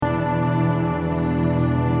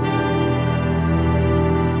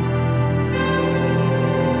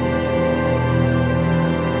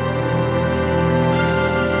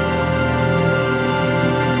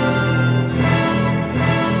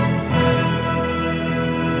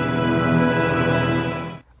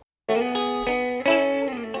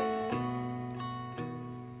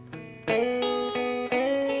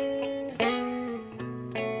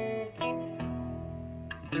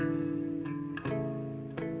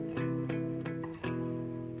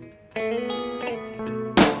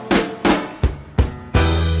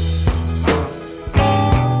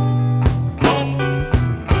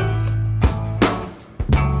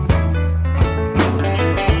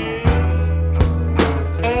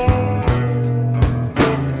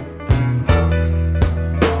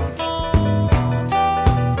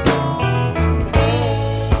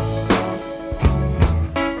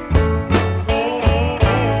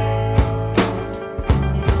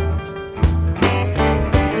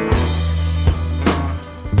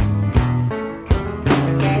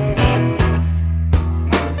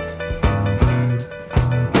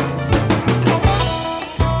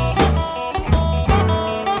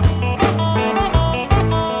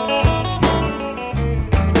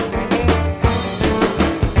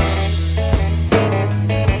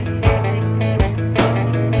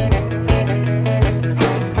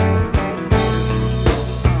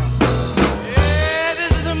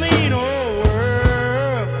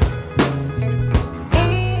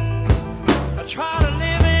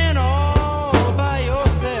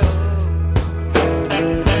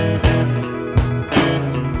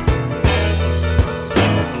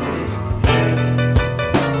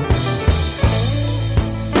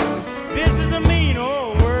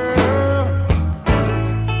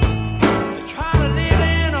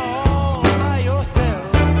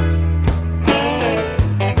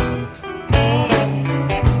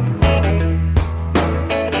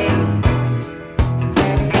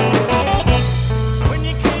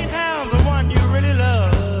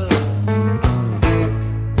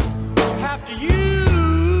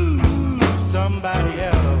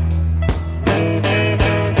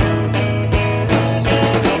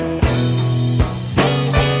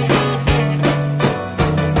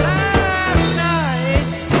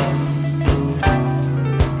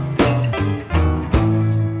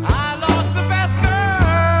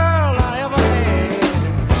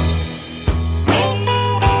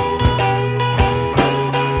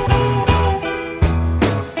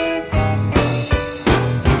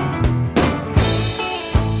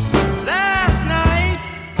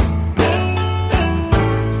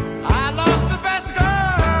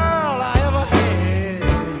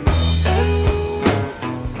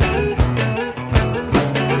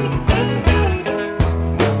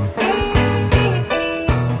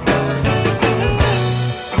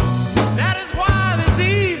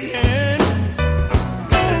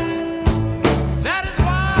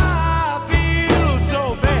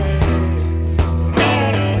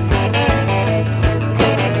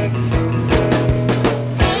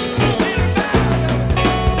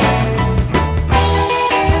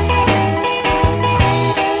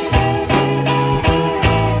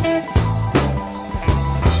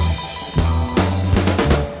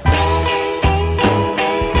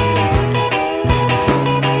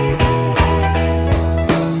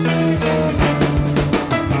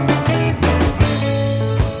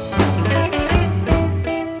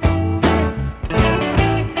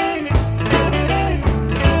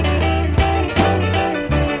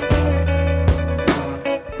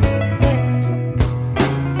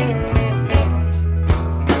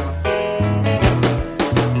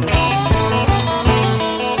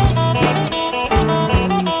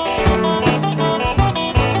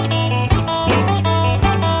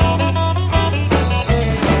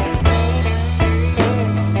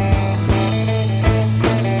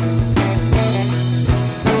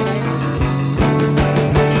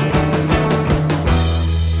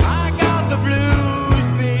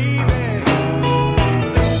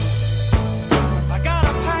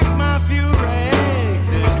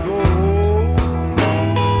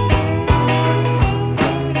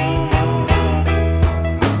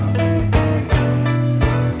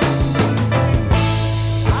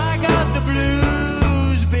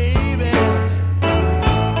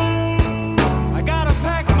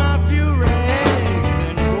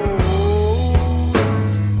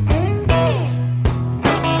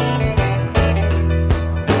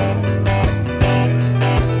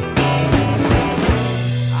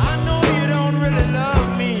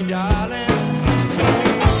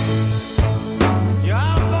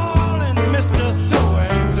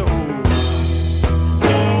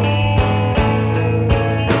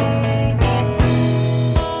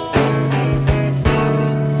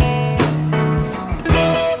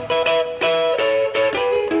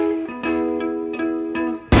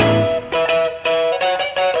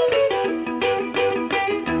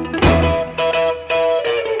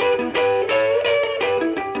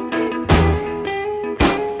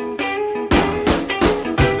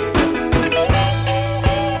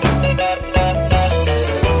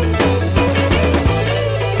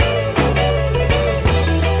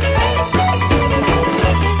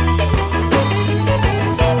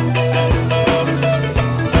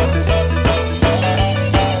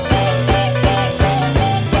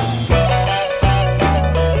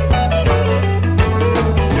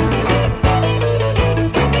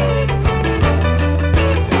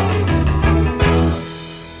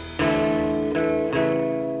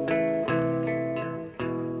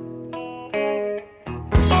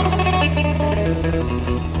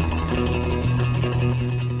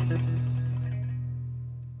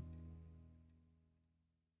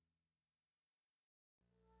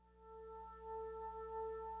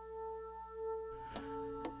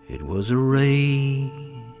It was a ray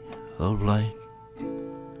of light.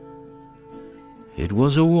 It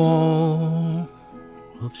was a wall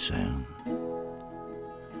of sound.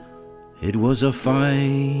 It was a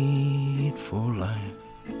fight for life,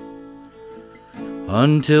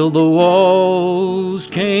 until the walls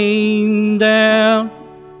came down.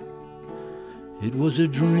 It was a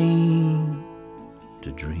dream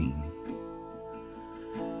to dream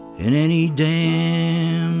in any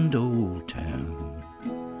damned old town.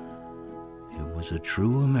 It was a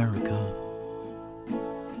true America.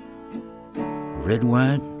 Red,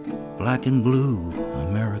 white, black and blue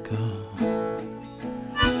America.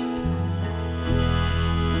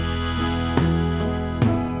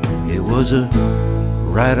 It was a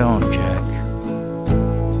right on, Jack.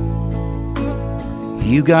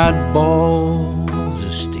 You got balls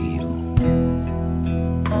of steel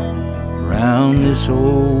round this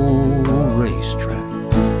old racetrack.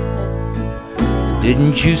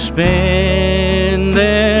 Didn't you spin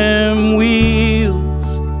them wheels?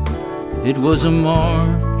 It was a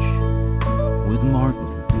march with Martin,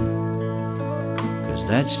 'cause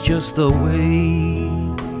that's just the way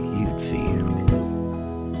you'd feel.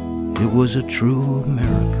 It was a true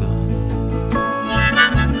America.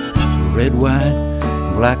 Red, white,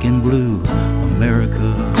 black and blue America.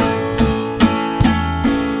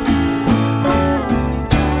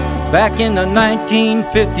 Back in the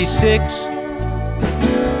 1956,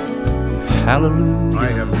 hallelujah, I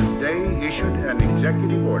have today issued an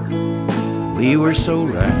executive order. We were so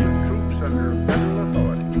right. Troops under federal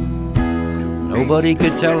authority. Nobody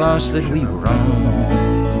could tell us that we were wrong.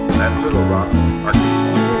 That Little Rock, Arkansas.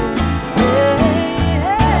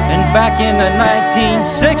 And back in the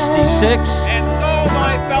 1966, And so,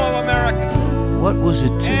 my fellow Americans, what was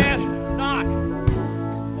it to ask you? not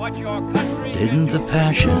what your country Didn't can the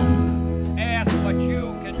passion do, ask what you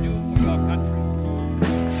can do for your country.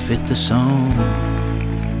 fit the song?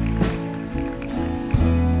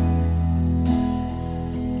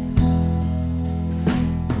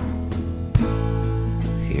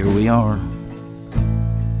 Here we are,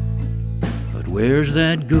 but where's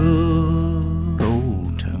that good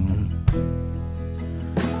old tune?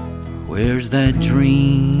 Where's that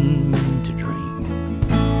dream to dream?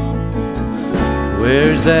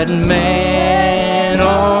 Where's that man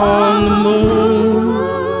on the moon?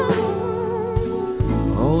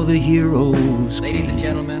 Oh, the heroes Ladies and came,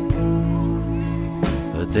 gentlemen,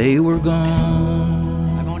 but they were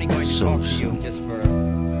gone I'm only going to so talk to you soon. just for a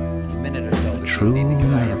minute or so. this True evening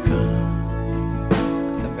because I have America,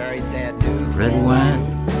 some very sad news. red, white,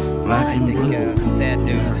 black and I think, blue sad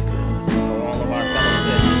news America. for all of our fellow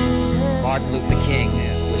citizens. Martin Luther King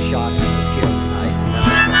was shot and was killed tonight.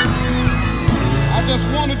 I just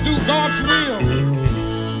want to do God's will.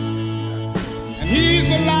 And He's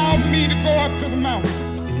allowed me to go up to the mountain.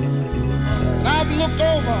 And I've looked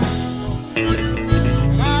over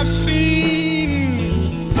and I've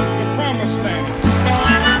seen the promised land. Oh,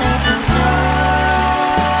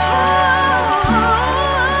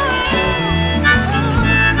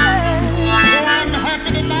 I'm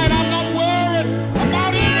happy tonight. I'm not worried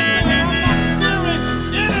about anything. I'm not fearing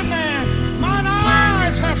anything. Mine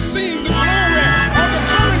eyes have seen the glory of the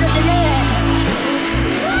coming of the Lord.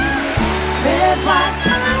 Red, white,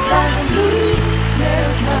 black and blue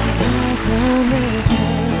America.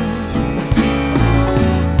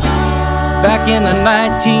 Back in the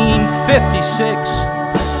 1956,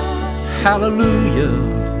 hallelujah.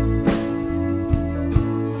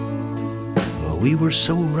 Well, we were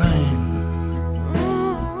so right.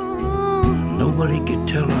 Nobody could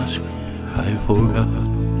tell us I forgot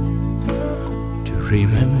to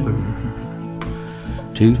remember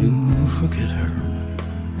to forget her.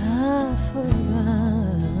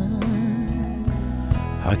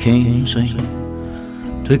 I can't seem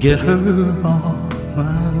to get her off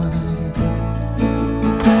my mind.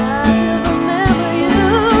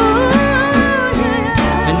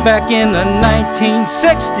 And back in the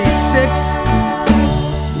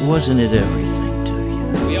 1966, wasn't it everything to you?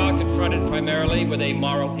 We are confronted primarily with a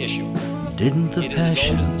moral issue. Didn't the It is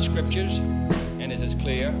as old as the passion scriptures and is as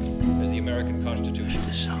clear as the American Constitution.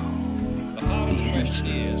 the song? The heart of The the question answer,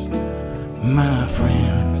 is, my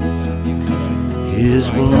friend, is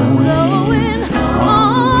blowing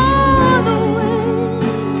on the wind.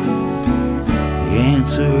 The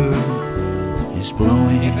answer is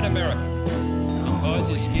blowing. if an American, because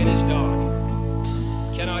his skin is dark,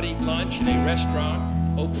 cannot eat lunch in a restaurant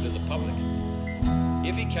open to the public,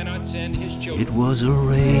 if he cannot send his children It was a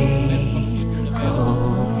ray to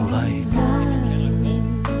of light. cannot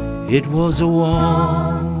vote, It was a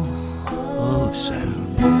wall of sound.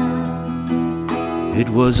 It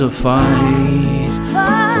was a fight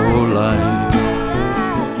for your life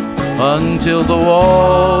until the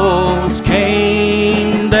walls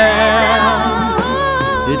came down.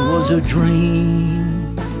 It was a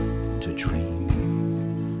dream to dream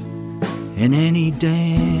in any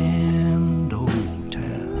damned old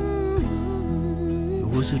town. It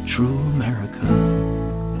was a true America.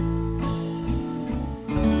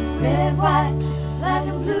 Red, white, black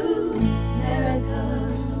and blue, America,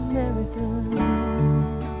 America.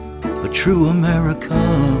 A true America.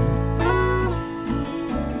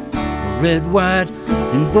 A red, white,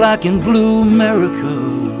 and black and blue America.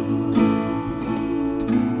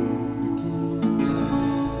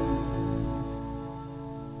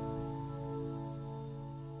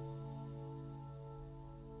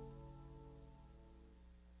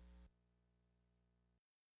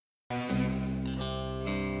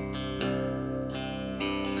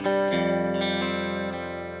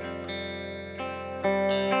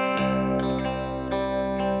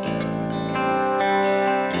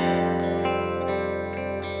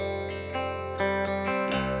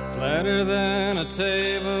 Flatter than a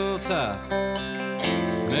tabletop,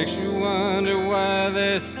 makes you wonder why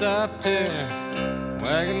they stopped here.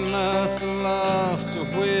 Wagon must have lost a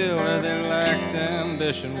wheel, or they lacked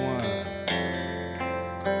ambition one.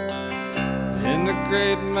 In the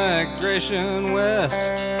great migration west,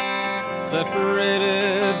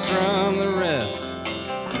 separated from the rest,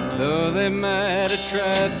 though they might have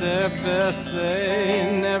tried their best, they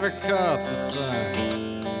never caught the sun.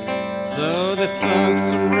 So they sunk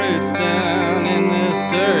some roots down in this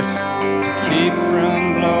dirt to keep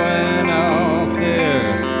from blowing off the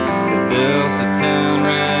earth. They built a town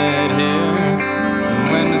right here, and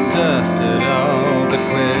when the dust had all but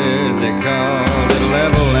cleared, they called it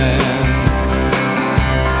Level Land.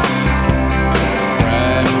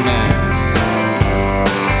 Right now,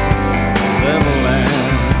 Level Land.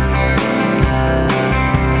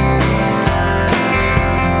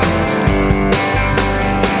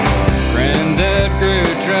 Grew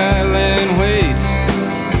dryland wheat,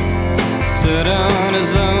 stood on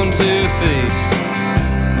his own 2 feet.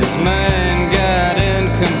 His mind got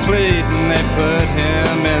incomplete, and they put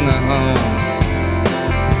him in the home.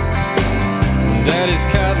 Daddy's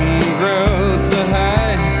cotton grows so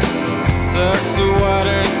high, sucks the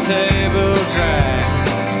water table dry.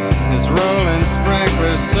 His rolling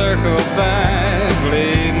sprinklers circle by,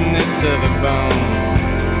 bleeding it to the bone.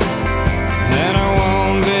 And I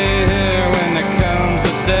won't be here when there comes a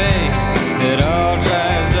day it all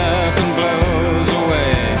dries up and blows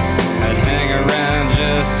away. I'd hang around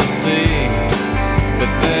just to see,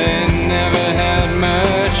 but they never had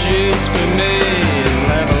much use for me.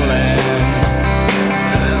 Level Land,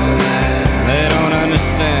 they don't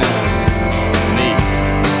understand me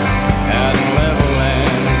out in Level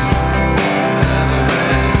Land.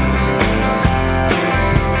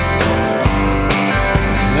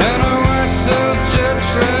 And I watch those jet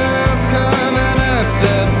trails coming up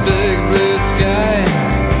that big blue sky.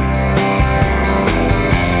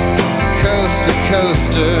 Coast to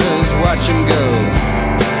coasters, watch them go.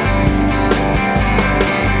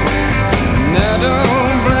 Now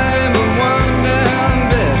don't blame them one damn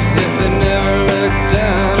bit if they never look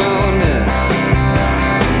down on this.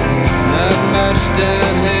 Not much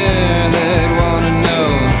down here they'd wanna know.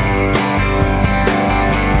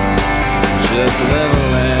 Just Level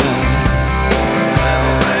Land.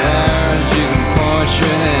 As you can point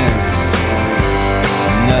your hand,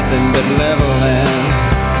 nothing but Level Land.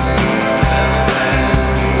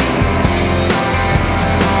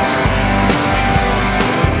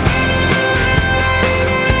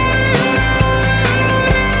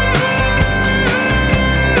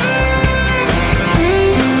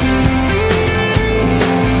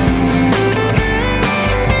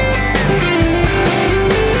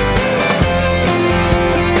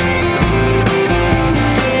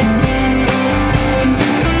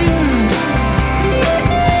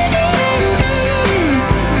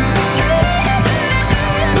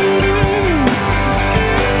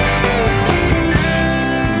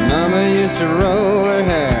 To roll her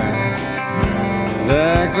hair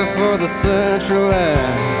back before the central air.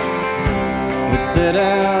 We'd sit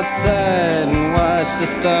outside and watch the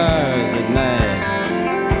stars at night.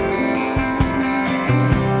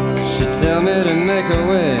 She'd tell me to make a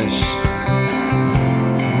wish,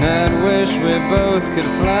 and I'd wish we both could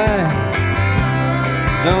fly.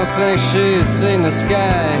 Don't think she's seen the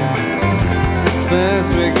sky since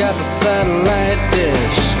we got the satellite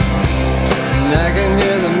dish. And I can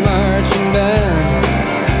hear the marching band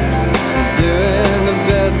doing the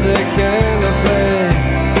best they can to play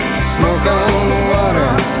Smoke on the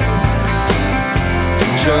Water,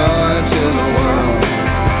 joy to the world.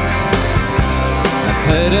 I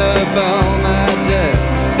paid up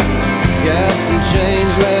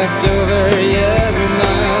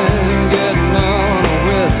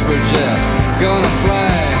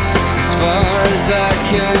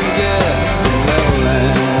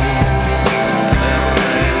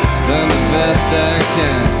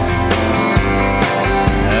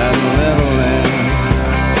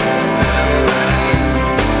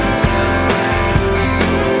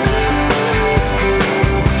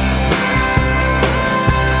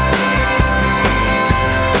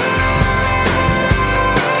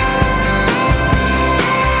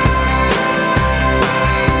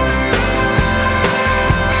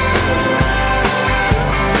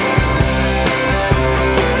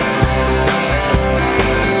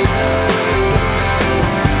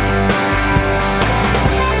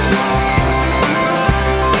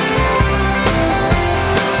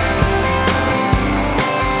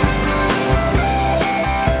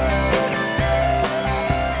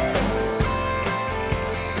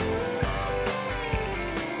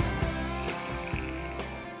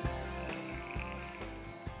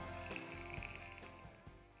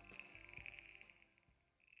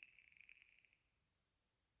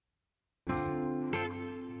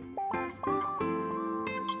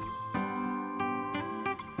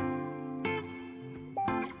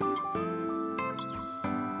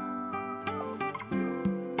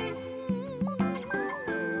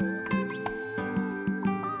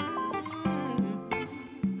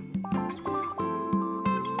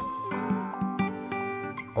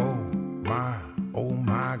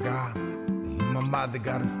mother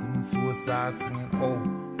got us in suicide singing, oh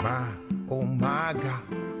my God.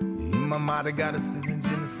 Yeah, my mother got us living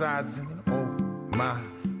genocide singing, oh my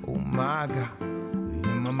God.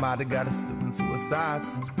 Yeah, my mother got us living suicide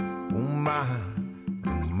singing, oh my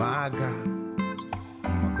God. Oh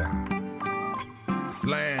my God.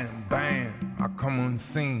 Slam, bam, I come on the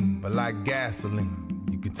scene, but like gasoline,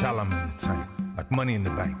 you can tell I'm in the tank, like money in the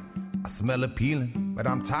bank. I smell appealing, but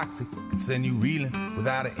I'm toxic, can send you reeling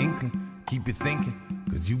without an inkling. Keep you thinking,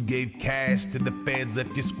 cause you gave cash to the feds,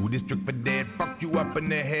 left your school district for dead, fucked you up in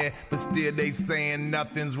the head, but still they saying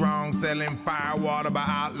nothing's wrong, selling firewater by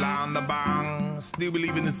outlawing the bong. Still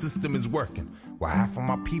believing the system is working, while half of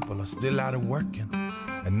my people are still out of working.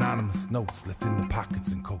 Anonymous notes left in the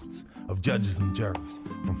pockets and coats of judges and jurors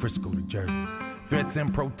from Frisco to Jersey. Threats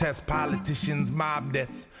and protests, politicians, mob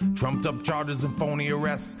deaths, trumped up charges and phony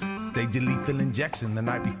arrests. Staged a lethal injection the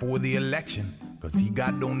night before the election, cause he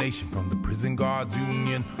got donation from the Prison Guards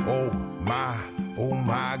Union. Oh my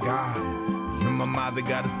God. You and my mother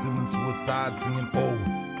got us doing suicide singing, oh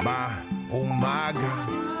my God.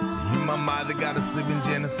 You and my mother got us living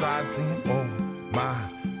genocide singing, oh my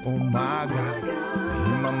God. You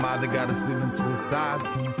and my mother got us living suicide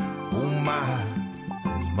singing, oh my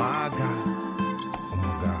God.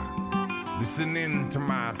 Listening to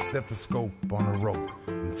my stethoscope on a rope,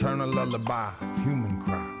 internal lullabies, human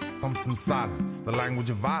cries, thumps in silence, the language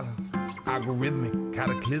of violence, algorithmic,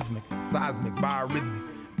 cataclysmic, seismic, biorhythmic.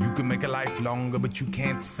 You can make a life longer, but you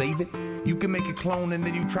can't save it. You can make a clone and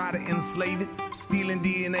then you try to enslave it, stealing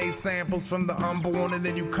DNA samples from the unborn, and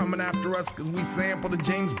then you coming after us cause we sampled a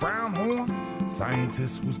James Brown horn.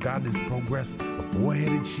 Scientists who's got this progress, a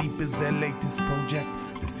four-headed sheep is their latest project.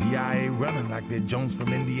 The CIA running like they're Jones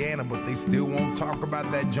from Indiana, but they still won't talk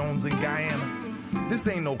about that Jones in Guyana. This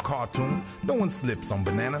ain't no cartoon, no one slips on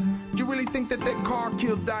bananas. You really think that car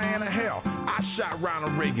killed Diana? Hell, I shot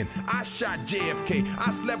Ronald Reagan, I shot JFK,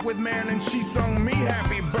 I slept with Marilyn, she sung me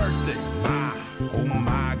happy birthday. Oh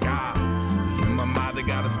my God. You and my mother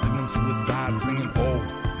got us living suicide singing, oh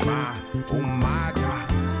my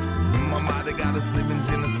God. You and my mother got us living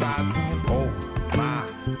genocide singing, oh my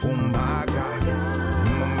God.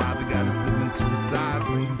 My mother got us living suicide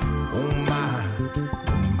singing, oh my God,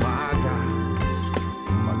 oh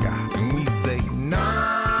my God. And we say,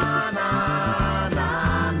 na na na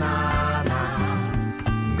na na, na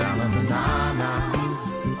na na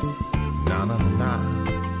na, na na na.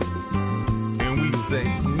 And we say,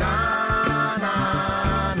 na na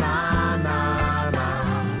na na na, na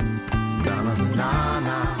na na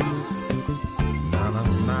na, na na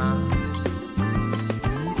na.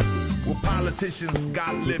 Politicians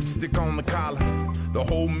got lipstick on the collar. The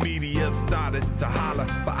whole media started to holler,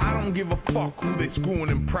 but I don't give a fuck who they screwing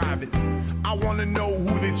in private. I wanna know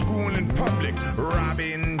who they screwing in public.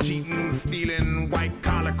 Robbing, cheating, stealing, white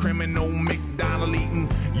collar criminal, McDonald eating.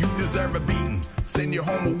 You deserve a beating. Send you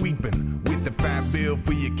home a weeping with the fat bill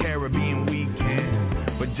for your Caribbean weekend.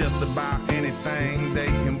 But just about anything they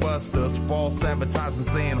can bust us. False advertising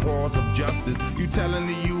saying horrors of justice. You telling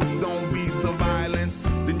the youth don't be so violent,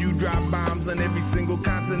 then you drop bombs on every single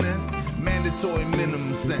continent. Mandatory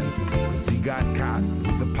minimum sentence. Cause he got caught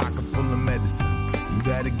with a pocket full of medicine. Do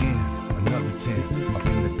that again, another 10 up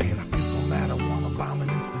in the pen. I feel so mad I wanna bomb an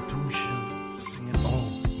institution. Singing,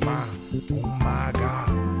 oh my God.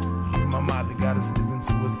 You and my mother got us living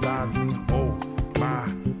suicide singing, oh my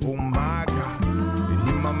God.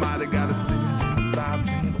 You and my mother got us living genocide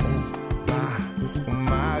singing, oh my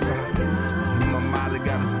God. You and my mother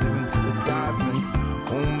got us living suicide singing,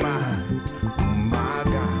 oh my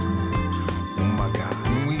God, oh my God.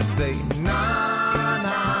 And we say, na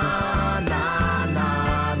na na na na,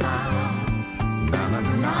 na na na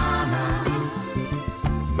na,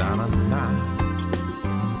 na na na.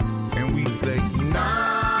 And we say,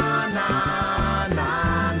 na na na na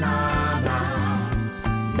na,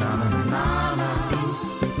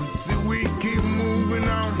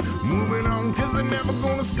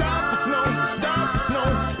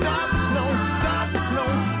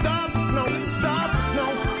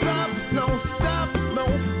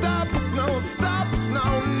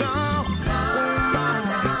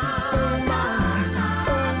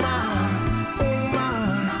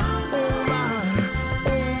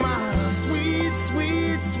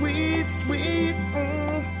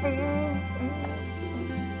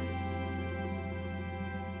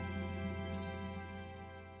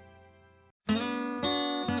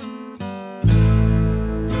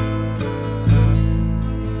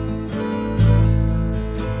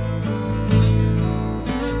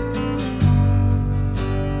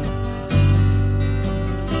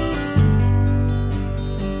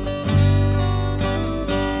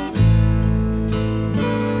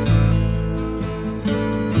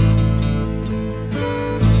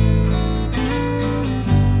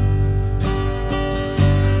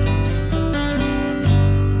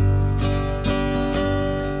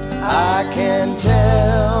 I can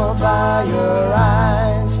tell by your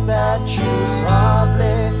eyes that you've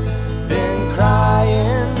probably been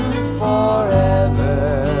crying forever.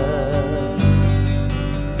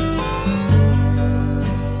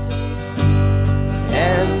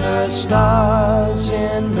 And the stars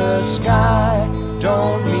in the sky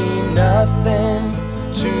don't mean nothing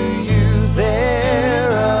to you,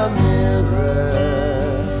 they're a mirror.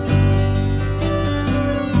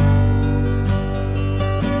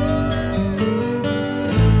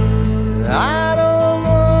 I don't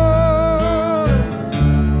wanna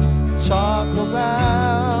talk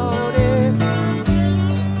about it,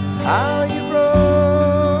 how you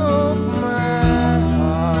broke my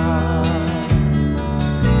heart.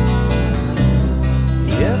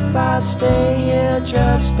 If I stay here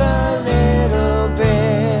just a little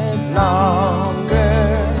bit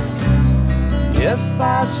longer, if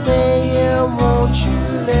I stay here, won't you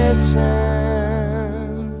listen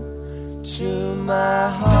to my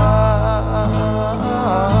heart?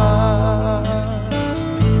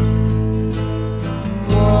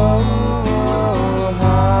 Whoa,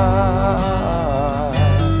 heart.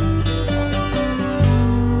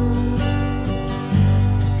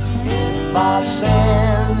 If I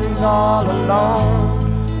stand all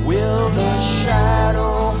alone, will the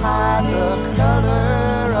shadow hide the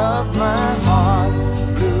color of my heart?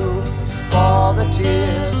 Blue for the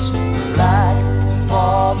tears, black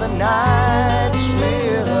for the nights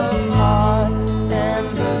we're apart. And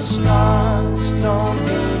the stars don't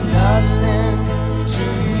mean nothing to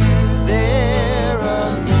you, they're a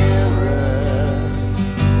mirror.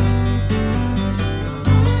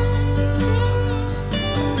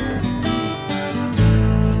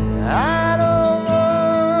 I don't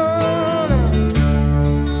wanna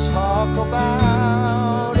talk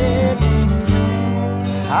about it,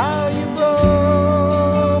 how you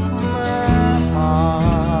broke my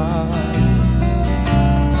heart.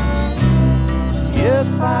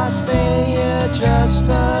 If I stay here just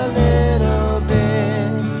a little bit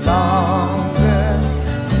longer,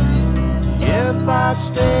 if I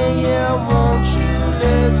stay here, won't you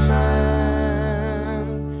listen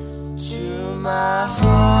to my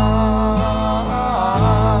heart?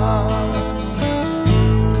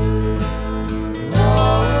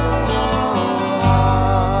 Whoa,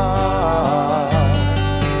 heart.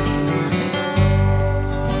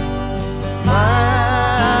 My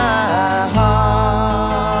heart.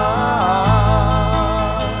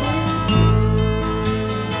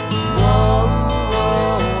 Whoa,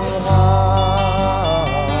 heart.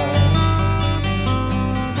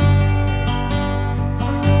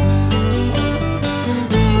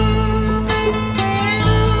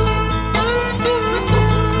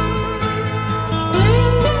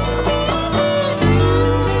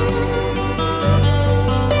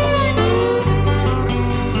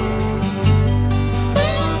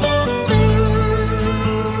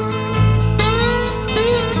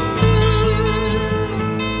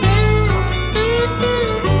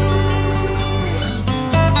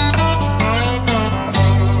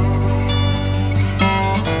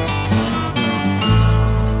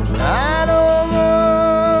 I don't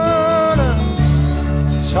wanna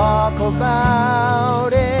talk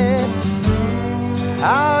about it,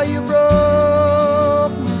 how you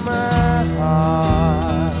broke my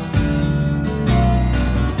heart.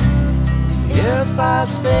 If I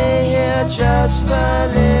stay here just a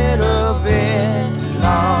little bit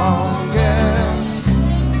longer,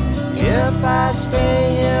 if I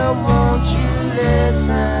stay here, won't you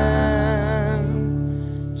listen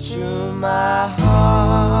to my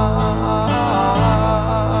heart?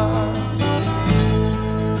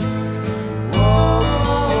 Whoa,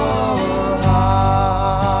 heart.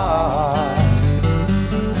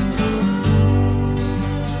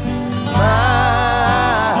 My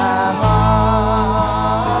heart.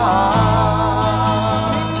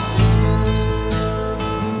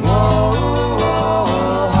 Whoa,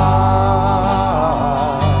 heart.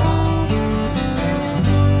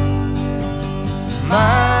 My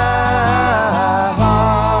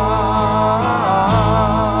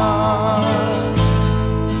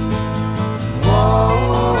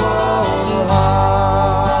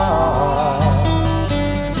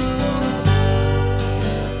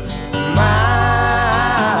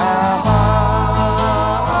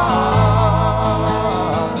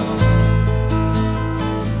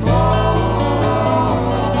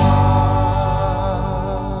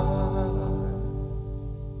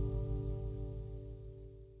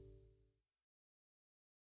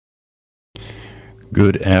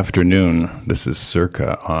Good afternoon. This is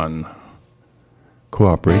Circa on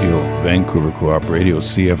Co-op Radio, Vancouver Co-op Radio,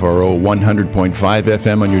 CFRO 100.5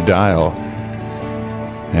 FM on your dial.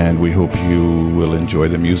 And we hope you will enjoy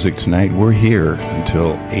the music tonight. We're here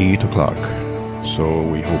until 8 o'clock, so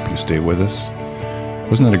we hope you stay with us.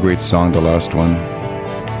 Wasn't that a great song, the last one?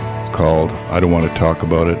 It's called I Don't Want to Talk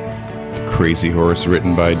About It. Crazy Horse,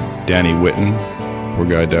 written by Danny Whitten. Poor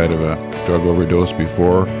guy died of a drug overdose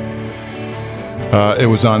before. It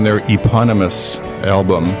was on their eponymous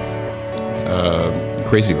album,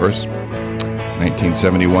 Crazy Horse,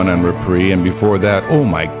 1971 on Repris. And before that, oh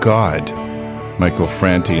my God, Michael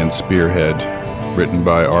Franti and Spearhead, written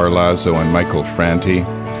by R. Lazo and Michael Franti.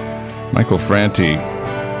 Michael Franti,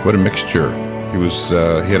 what a mixture. He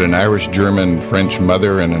had an Irish, German, French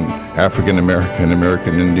mother and an African-American,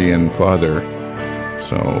 American Indian father.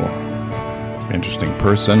 So, interesting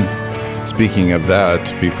person. Speaking of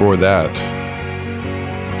that, before that,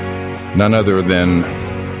 none other than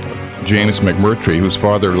James McMurtry, whose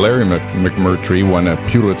father, Larry McMurtry, won a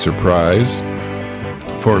Pulitzer Prize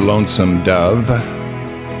for Lonesome Dove,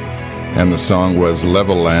 and the song was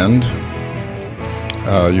Level Land.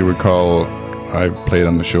 You recall I've played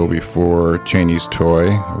on the show before Cheney's Toy.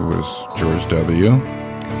 It was George W.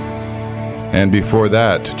 And before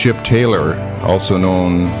that, Chip Taylor, also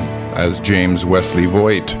known as James Wesley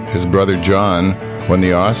Voigt. His brother John won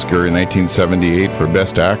the Oscar in 1978 for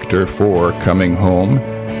Best Actor for Coming Home.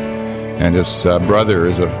 And his brother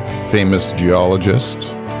is a famous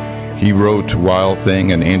geologist. He wrote Wild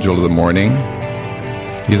Thing and Angel of the Morning.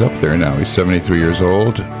 He's up there now. He's 73 years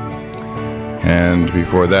old. And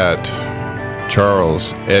before that,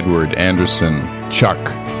 Charles Edward Anderson, Chuck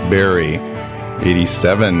Berry,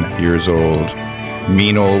 87 years old.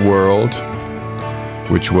 Mean Old World,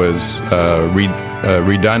 which was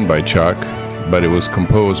redone by Chuck, but it was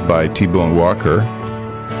composed by T-Bone Walker.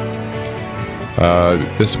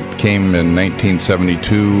 This came in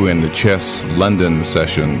 1972 in the Chess London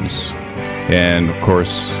sessions. And of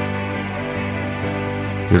course,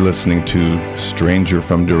 you're listening to Stranger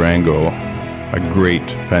from Durango, a great,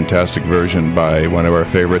 fantastic version by one of our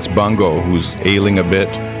favorites, Bungo, who's ailing a bit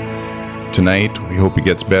tonight. We hope he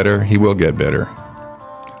gets better. He will get better.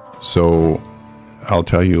 So I'll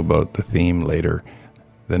tell you about the theme later.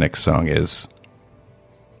 The next song is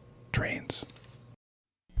Trains.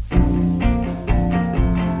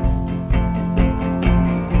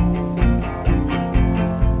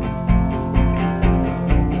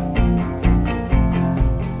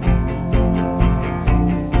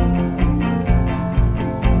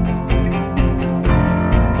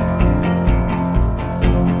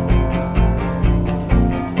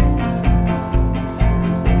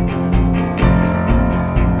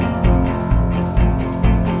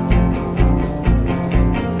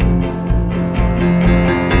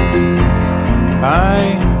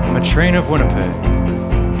 Train of Winnipeg.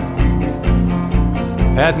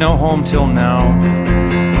 Had no home till now.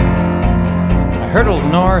 I hurtled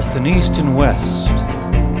north and east and west,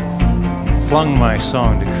 flung my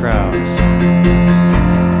song to crowds.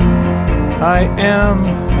 I am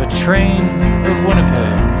a train of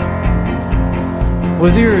Winnipeg,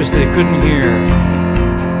 with ears they couldn't hear,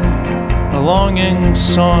 a longing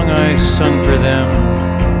song I sung for them.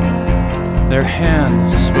 Their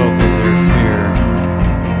hands spoke of their fear.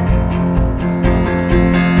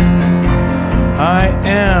 I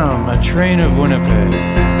am a train of Winnipeg.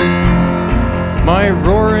 My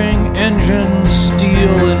roaring engines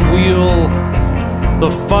steel and wheel, the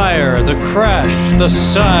fire, the crash, the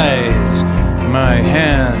sighs, my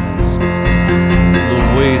hands, the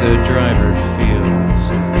way the driver feels.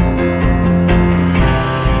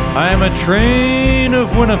 I am a train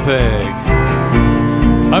of Winnipeg.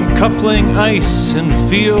 I'm coupling ice and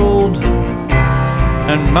field,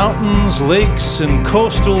 and mountains, lakes, and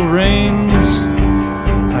coastal range.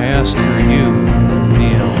 I ask for you,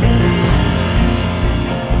 Neil.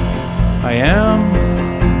 I am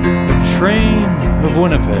a train of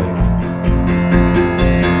Winnipeg.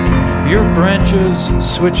 Your branches,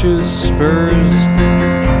 switches, spurs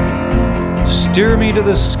steer me to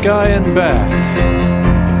the sky and back.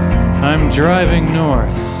 I'm driving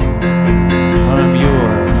north. I'm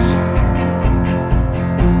yours.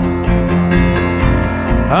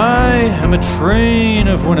 I am a train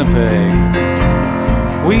of Winnipeg.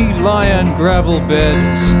 We lie on gravel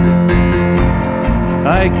beds.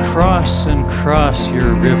 I cross and cross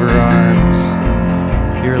your river arms,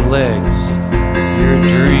 your legs, your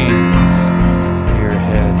dreams, your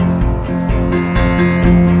head.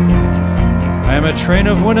 I am a train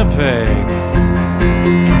of Winnipeg.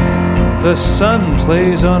 The sun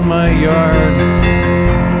plays on my yard,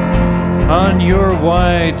 on your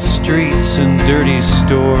wide streets and dirty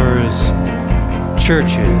stores,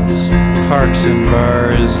 churches, parks and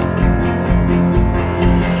bars.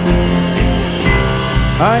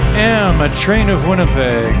 I am a train of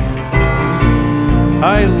Winnipeg.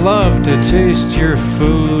 I love to taste your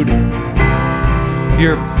food.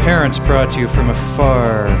 Your parents brought you from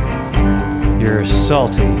afar. You're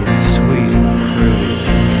salty, sweet, and crude.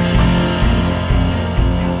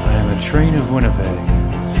 I am a train of Winnipeg.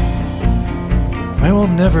 I will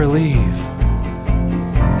never leave.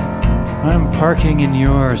 I'm parking in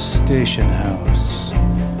your station house.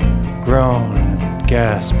 Groan and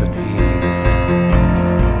gasp and heave.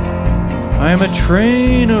 I am a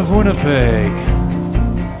train of Winnipeg.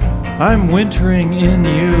 I'm wintering in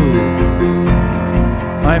you.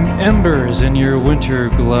 I'm embers in your winter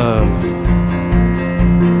glove.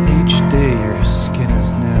 Each day your skin is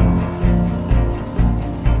new.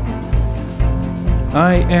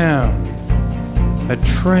 I am a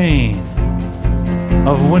train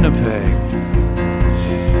of Winnipeg.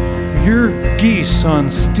 Your geese on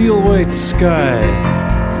steel-white sky.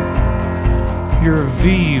 Your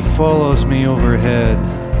V follows me overhead.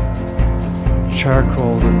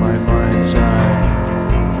 Charcoal in my mind's eye.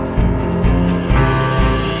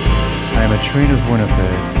 I am a train of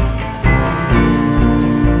Winnipeg.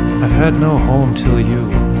 I've had no home till you.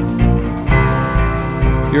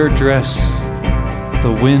 Your dress,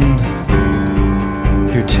 the wind,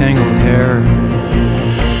 your tangled hair.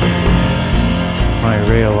 My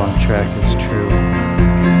rail on track is true.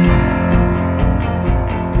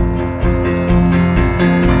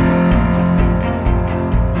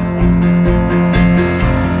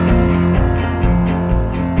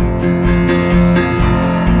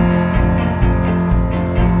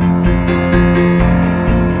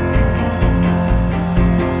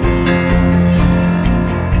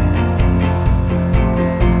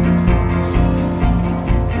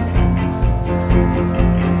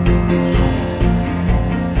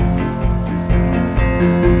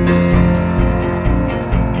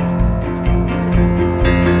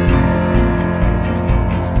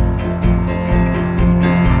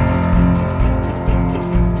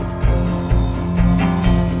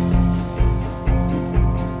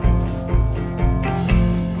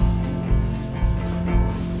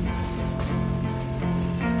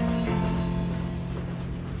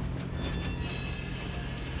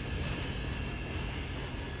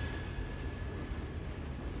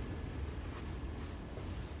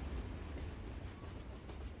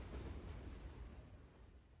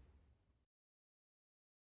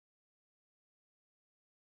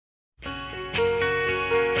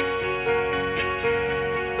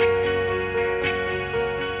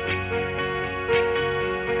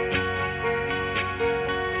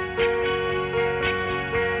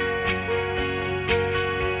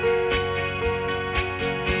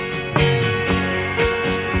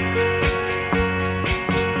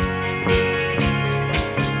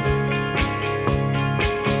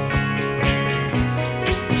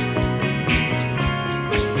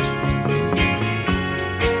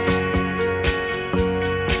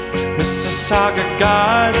 Mississauga,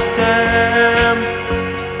 goddamn,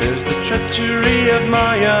 there's the treachery of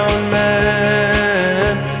my own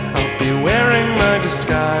man. I'll be wearing my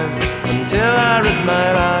disguise until I rid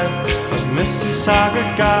my life of Mississauga,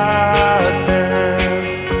 goddamn.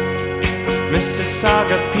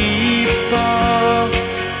 Mississauga people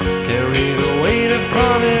carry the weight of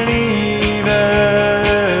common evil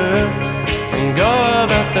and go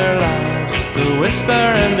about their lives with a whisper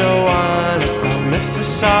and a whine.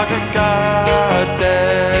 Mississauga,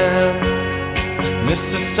 goddamn.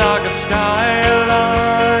 Mississauga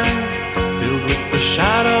skyline filled with the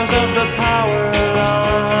shadows of the power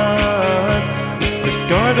lines. With the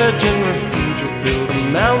garbage and refuge, we'll build a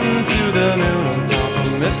mountain to the moon on top of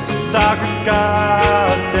Mississauga,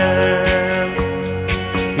 goddamn.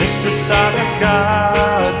 Mississauga,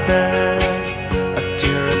 goddamn. A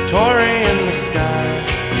territory in the sky,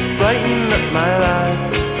 brighten up my life.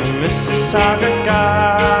 Mississauga,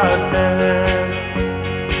 goddamn.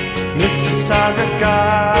 Mississauga,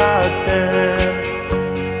 goddamn.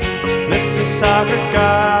 Mississauga,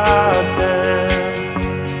 goddamn.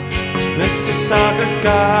 Mississauga,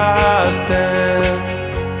 goddamn.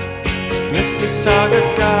 Mississauga,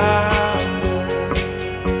 goddamn.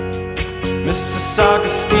 Mississauga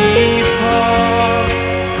ski poles,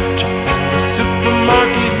 chop on a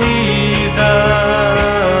supermarket heathen.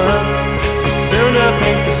 Soon to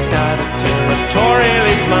paint the sky, the territory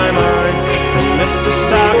leads my mind from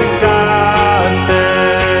Mississauga, goddamn.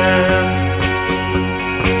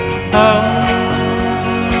 Oh,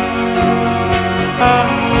 oh,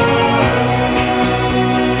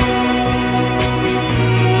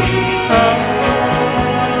 oh, oh,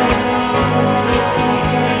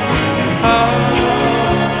 oh.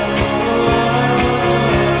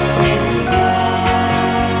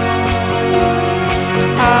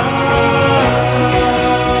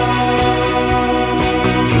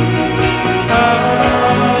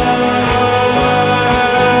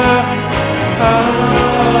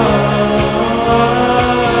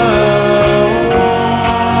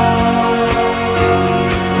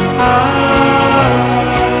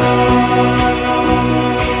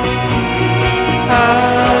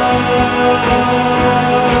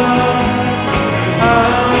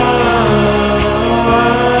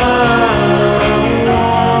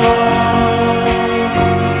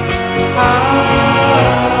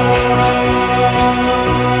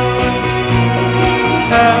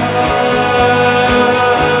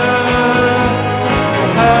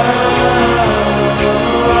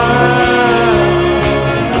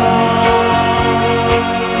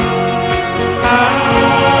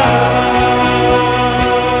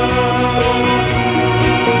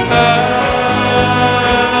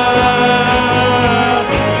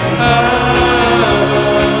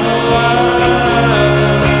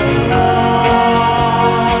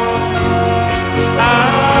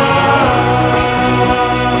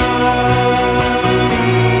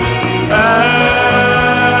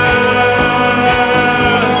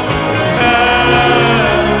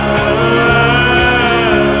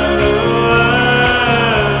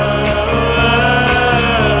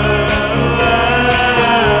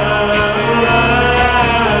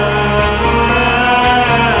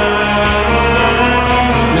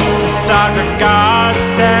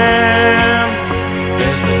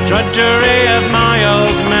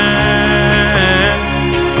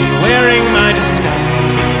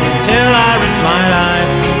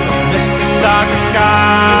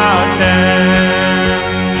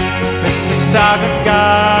 Mississauga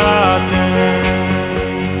Garden,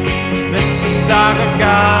 Mississauga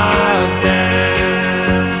Garden,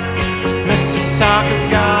 Mississauga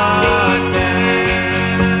Garden,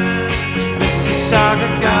 Mississauga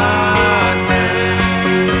Garden,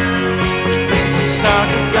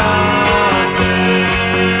 Mississauga Garden,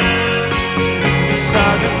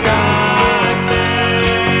 Mississauga Garden,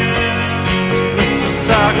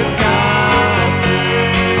 Mississauga Garden,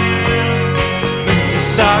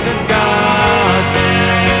 Mississauga Garden,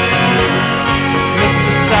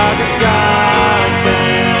 Mississauga Garden,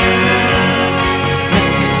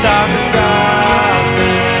 Mississauga Garden,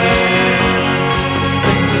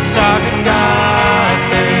 Mississauga Garden,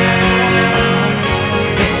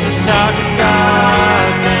 Mississauga Garden,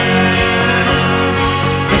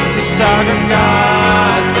 Mississauga Garden, Mississauga Garden,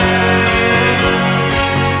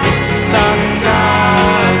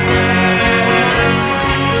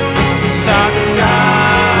 Mississauga Garden,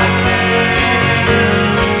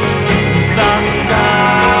 Mississauga Garden,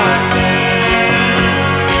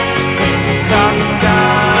 Mississauga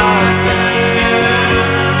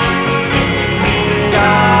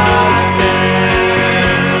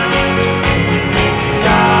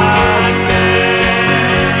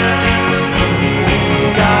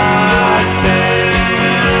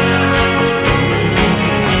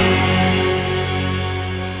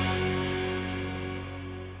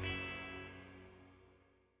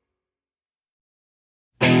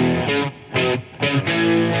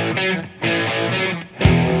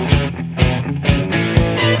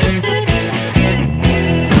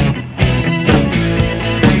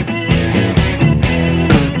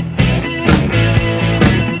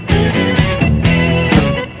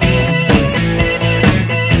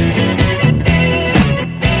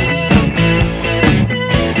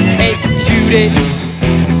Hey Judy,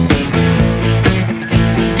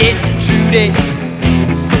 get Judy.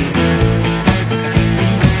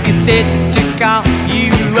 You said to call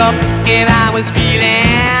you up if I was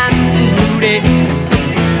feeling moody.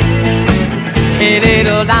 Hey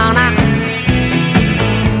little Donna,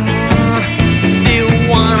 still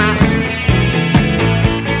wanna.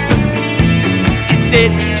 You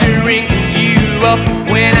said to ring you up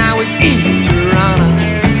when I was in Toronto.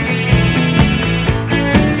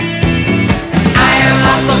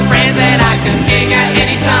 Some friends that I can gig at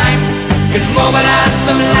any time, can mobilize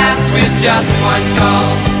some laughs with just one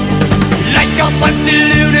call. Like a bunch of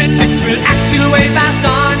lunatics, we'll act till way fast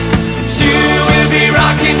on. Sure, we'll be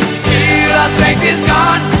rocking till our strength is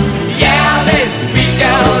gone. Yeah, this beat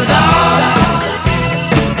goes on.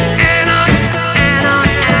 And on, and on,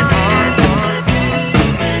 and on.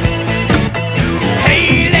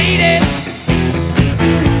 Hey ladies,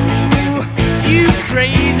 ooh, you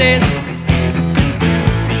crazy.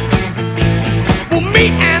 Me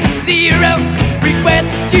and Zero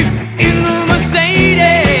request you in the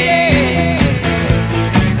Mercedes.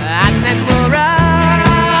 I'd never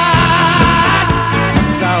ride,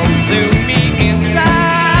 so zoom me inside.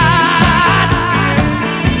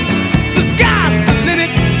 The sky's the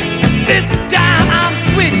limit. This time I'm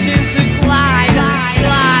switching to glide.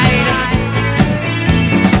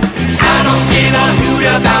 I don't give a hoot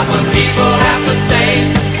about what people have to say.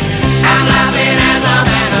 I'm laughing as I'm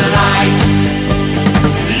analyzed.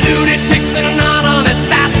 Lunatics and anonymous,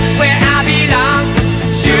 that's where I belong.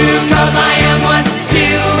 Sure, cause I am one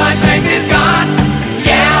till my strength is gone.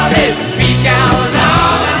 Yeah, this beat goes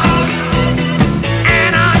on.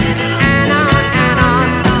 And on, and on, and on.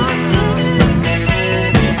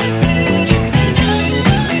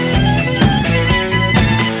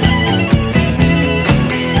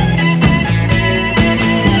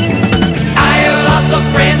 I have lots of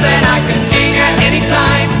friends that I can ding at any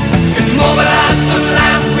time, can mobilize some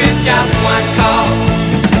laughs with just one call.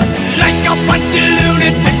 Like a bunch of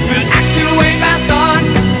lunatics, we'll act till way past on.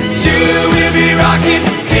 Sure, we'll be rocking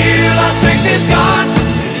till our strength is gone.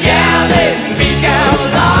 Yeah, this beat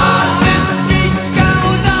goes on. This beat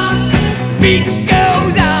goes on. Beat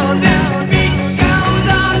goes on. This beat goes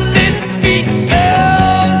on. This beat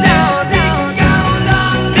goes on. Beat goes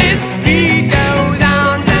on. This beat goes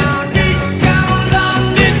on. This beat goes on.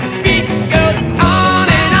 This beat goes on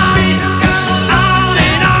and on. On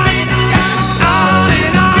and on. On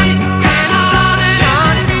and on. And on and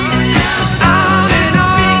on. On and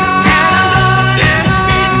on. And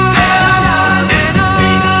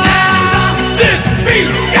on. This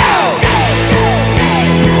beat goes.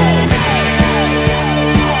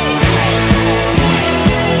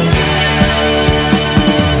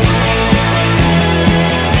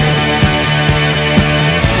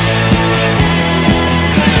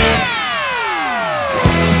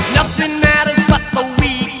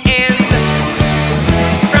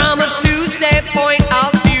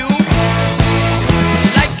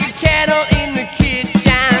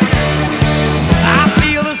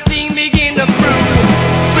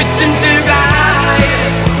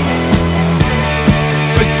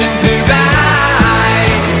 switching to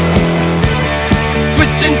glide,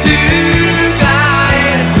 switching to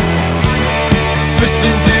glide,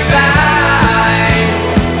 switching to glide.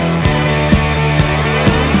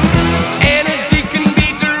 Energy can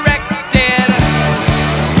be directed.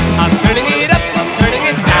 I'm turning it up, I'm turning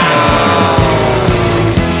it down.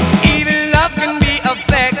 Even love can be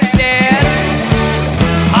affected.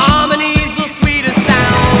 Harmony's the sweetest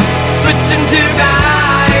sound. Switching to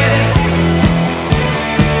glide,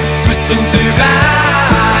 switching to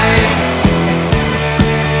glide,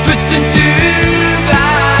 switching to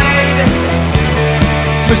glide,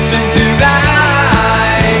 switching to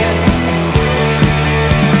glide.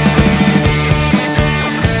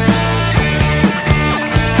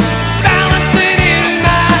 Balancing in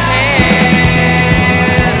my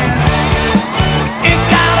hand, it's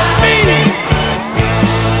out of me,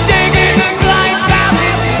 taking a flight down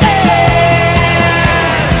this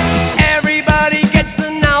stairs. Everybody gets the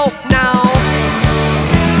now, now.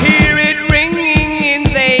 Hear it ringing in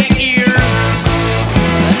their ears.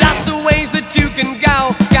 Lots of ways that you can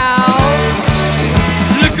go, go.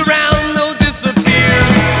 Look around, no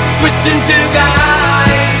disappears. Switching to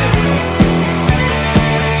glide,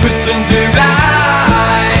 switching to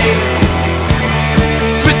glide,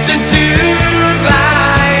 switching to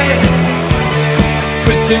glide,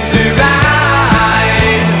 switching to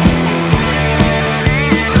glide.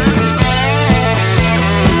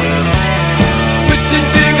 Switching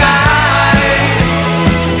to glide,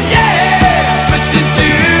 yeah. Switching to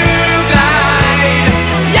glide,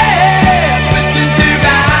 yeah. Switching to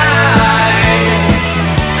glide.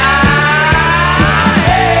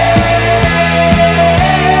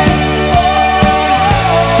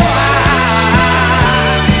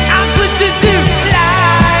 I'm switching to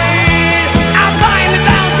glide. I finally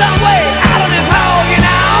found some way out of this hole, you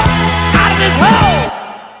know, out of this hole.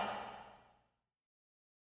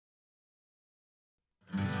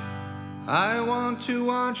 I want to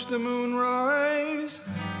watch the moon rise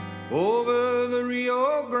over the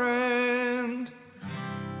Rio Grande,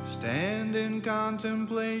 stand in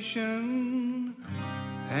contemplation,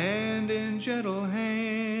 hand in gentle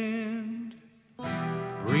hand,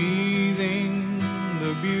 breathing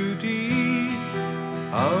the beauty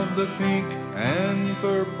of the pink and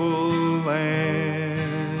purple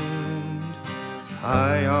land,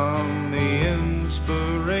 high on the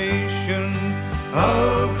inspiration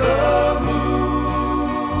of the moon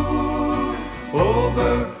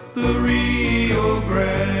over the Rio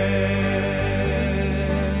Grande.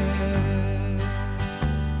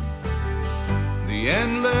 The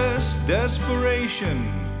endless desperation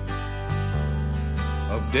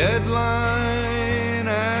of deadline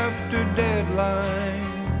after deadline,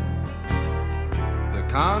 the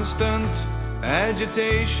constant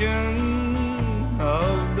agitation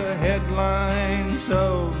of the headlines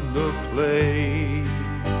of the play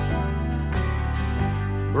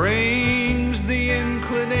brings the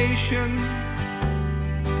inclination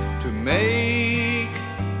to make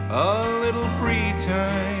a little free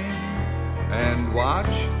time and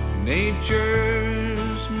watch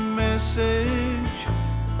nature's message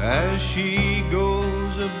as she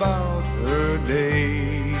goes about her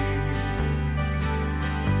day.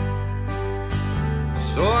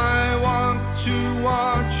 So I want to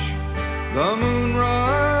watch the moon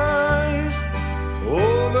rise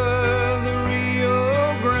over the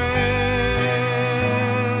Rio Grande,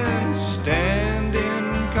 stand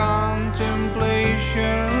in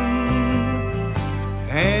contemplation,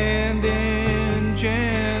 hand in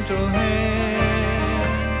gentle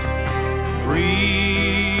hand,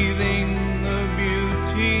 breathing the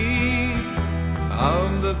beauty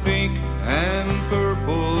of the pink and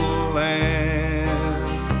purple land,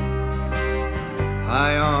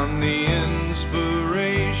 high on the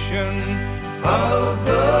inspiration of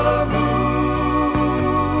the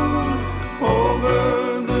moon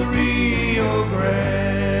over the Rio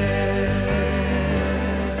Grande.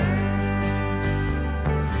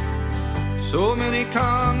 So many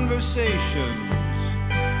conversations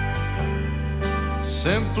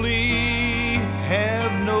simply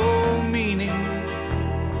have no meaning.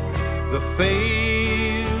 The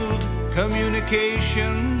failed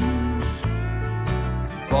communications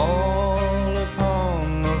fall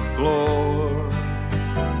upon the floor.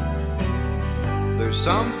 There's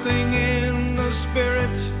something in the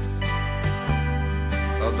spirit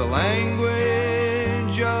of the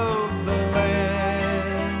language of the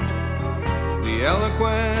land, the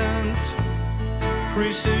eloquent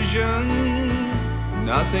precision,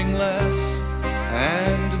 nothing less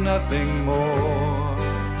and nothing more.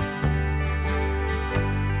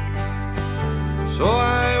 So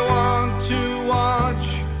I want to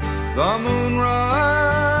watch the moon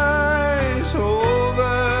rise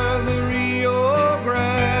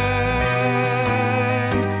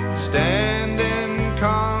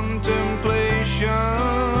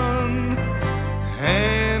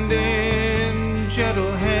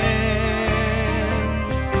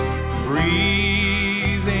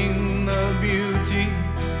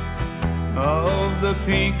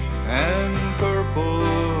pink and purple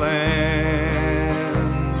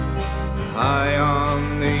land, high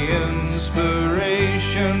on the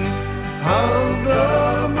inspiration of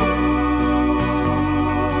the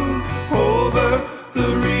moon over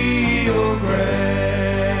the Rio Grande.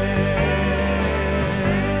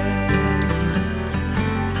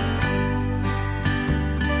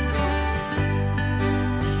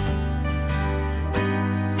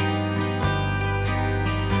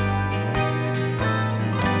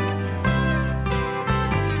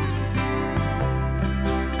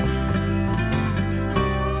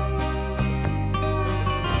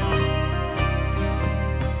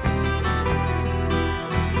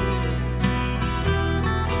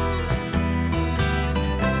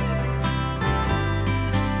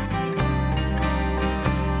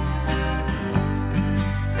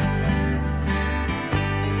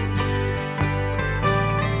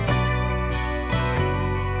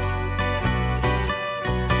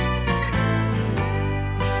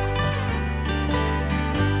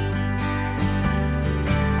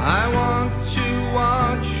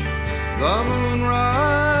 The moon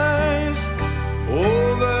rise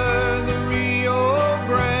over the Rio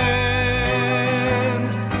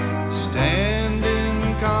Grande, stand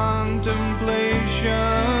in contemplation,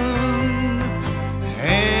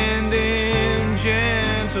 hand in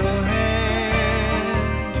gentle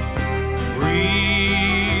hand,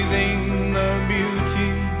 breathing the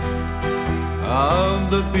beauty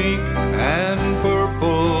of the pink and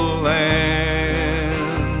purple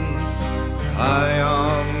land, high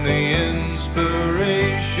on the inspiration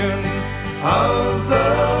of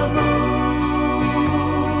the moon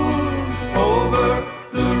over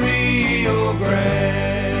the Rio Grande,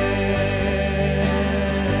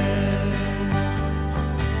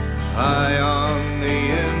 high on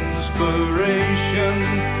the inspiration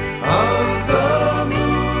of the moon,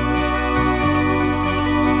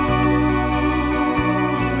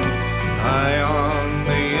 high on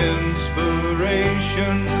the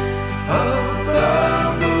inspiration of the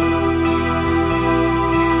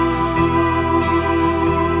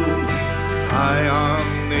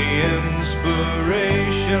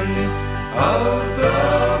of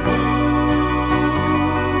the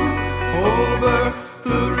moon over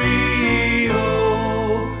the Rio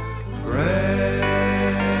Grande.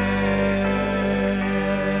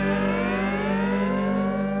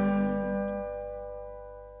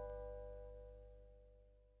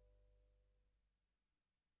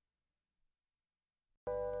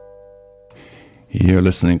 You're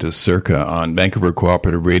listening to Circa on Vancouver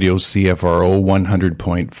Cooperative Radio, CFRO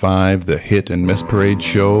 100.5, the Hit and Miss Parade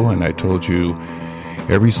show. And I told you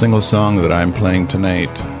every single song that I'm playing tonight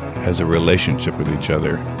has a relationship with each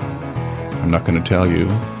other. I'm not going to tell you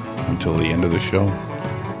until the end of the show.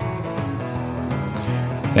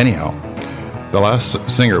 Anyhow, the last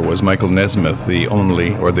singer was Michael Nesmith, the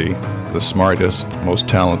only, or the smartest, most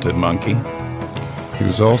talented monkey. He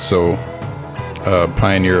was also a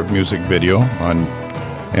pioneer of music video on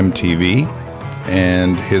MTV,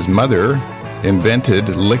 and his mother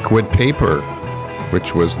invented liquid paper,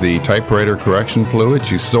 which was the typewriter correction fluid.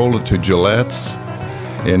 She sold it to Gillette's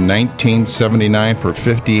in 1979 for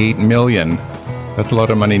 $58 million. That's a lot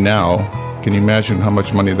of money now. Can you imagine how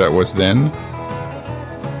much money that was then?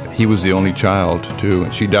 He was the only child, too,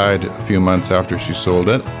 and she died a few months after she sold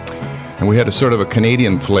it. And we had a sort of a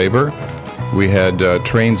Canadian flavor. We had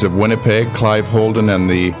Trains of Winnipeg, Clive Holden and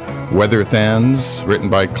the Weatherthans, written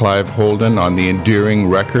by Clive Holden on the Endearing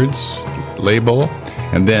Records label.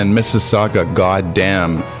 And then Mississauga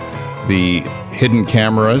Goddamn, the Hidden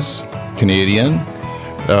Cameras, Canadian.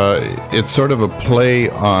 It's sort of a play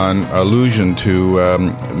on allusion to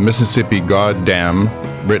Mississippi Goddamn,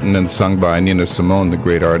 written and sung by Nina Simone, the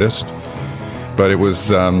great artist. But it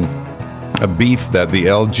was a beef that the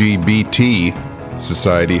LGBT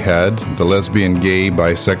society had, the lesbian, gay,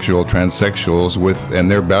 bisexual, transsexuals,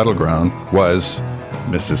 and their battleground was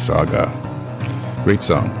Mississauga. Great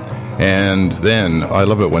song. And then, I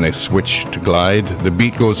love it when they switch to glide. The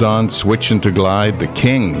beat goes on, switch into glide. The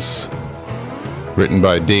Kings, written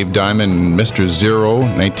by Dave Diamond and Mr. Zero,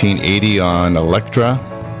 1980 on Elektra.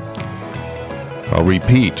 I'll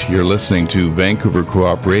repeat, you're listening to Vancouver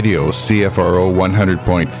Co-op Radio, CFRO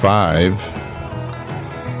 100.5.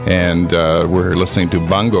 And we're listening to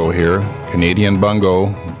Bungo here, Canadian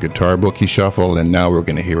Bungo, Guitar Bookie Shuffle, and now we're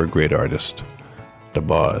going to hear a great artist, The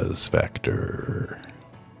Boz Factor.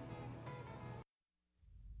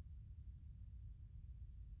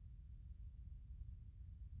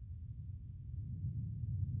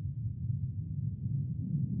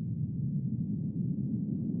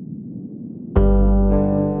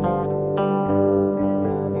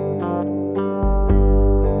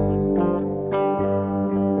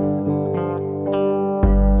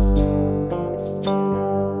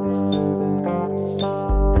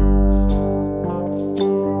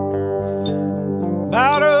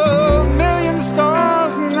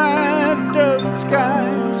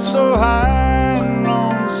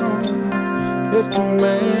 it can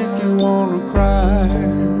make you wanna cry,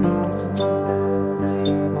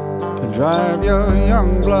 and drive your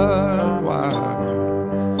young blood wild.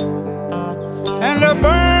 And the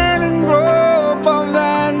burning grove of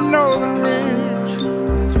that northern ridge,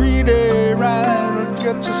 a 3-day ride will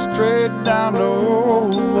get you straight down to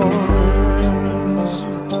old waters,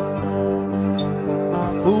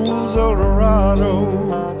 the Fool's Eldorado.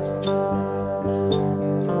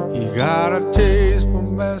 He got a taste for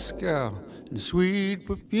mezcal and sweet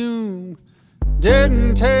perfume.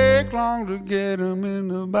 Didn't take long to get him in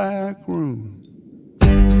the back room.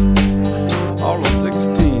 All of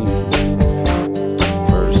 16,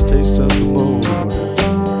 first taste of the border.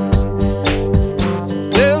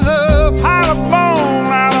 There's a pile of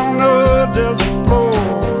bone out on the desert floor.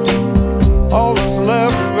 All that's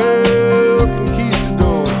left of El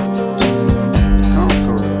Conquistador, the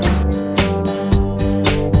conqueror.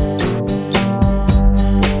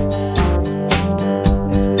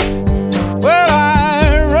 Well, I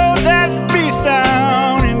rode that beast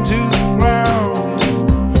down into the ground,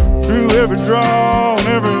 through every draw and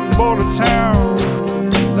every border town.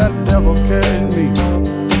 That devil carried me.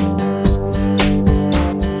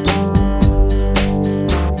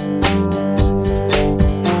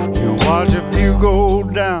 You watch if you go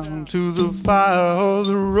down to the fire or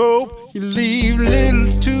the rope, you leave little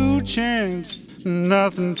to chance,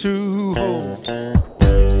 nothing to hope.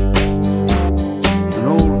 An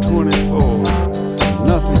old 24,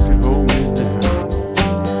 nothing can hold me down.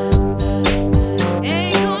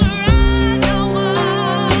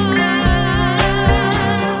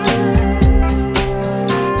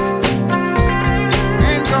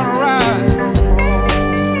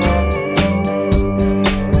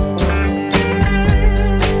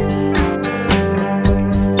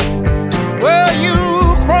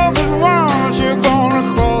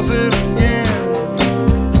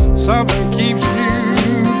 Something keeps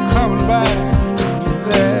you coming back to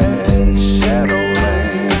that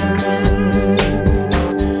shadowland.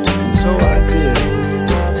 And so I did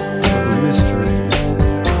for the mysteries.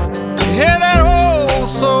 Hear that old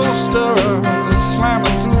soul stirrer that's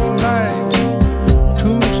slamming through the night.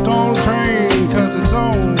 Tombstone train cuts its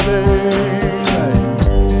own daylight.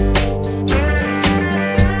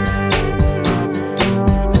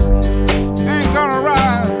 Ain't gonna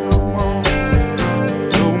ride no more.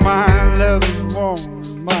 My leather's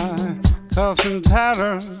worn, my cuffs and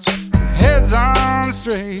tatters, head's on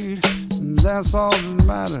straight, and that's all that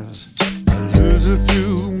matters. I lose a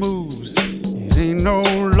few moves, it ain't no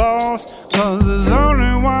loss, 'cause there's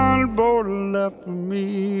only one border left for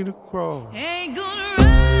me to cross. Ain't gonna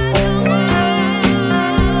ride no more.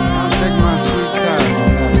 I'll take my sweet time on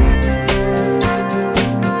that one.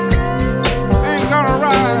 Ain't gonna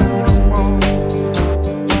ride no more.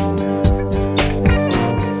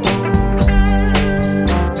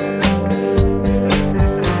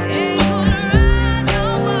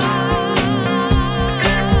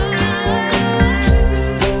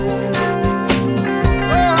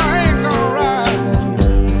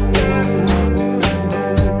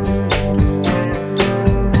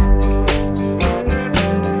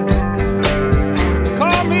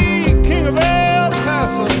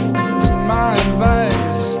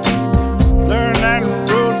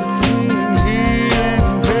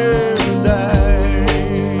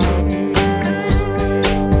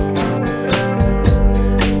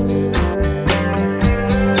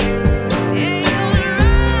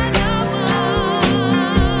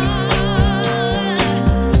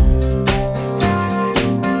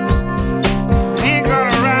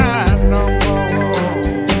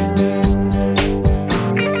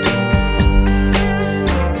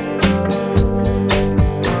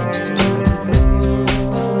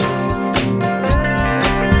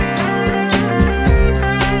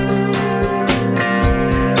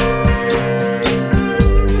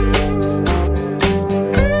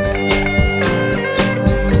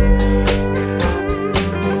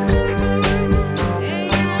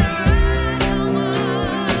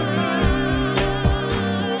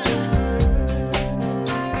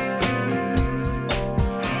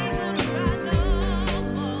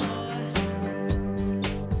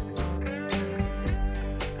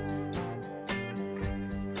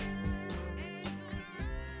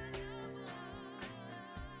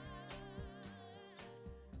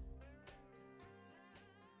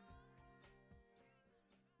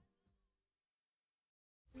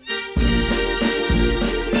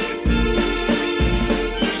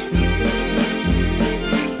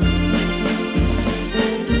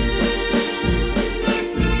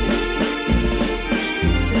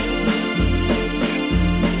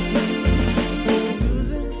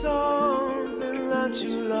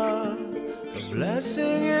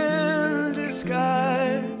 blessing in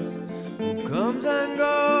disguise, who comes and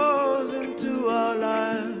goes into our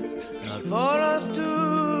lives, not for us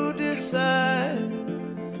to decide.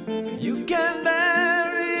 You can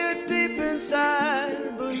bury it deep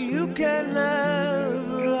inside, but you can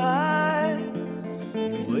never hide.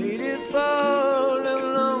 You waited for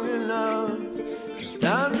them long enough, it's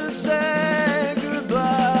time to say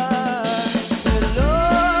goodbye.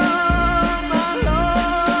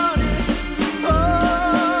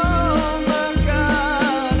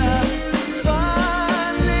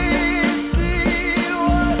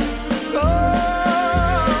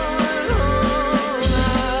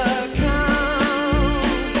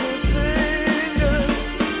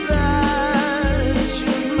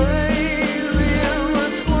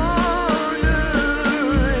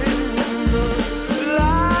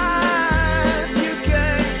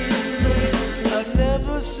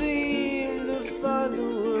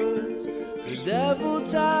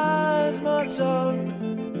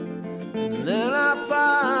 And then I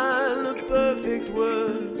find the perfect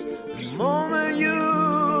words the moment you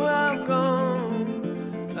have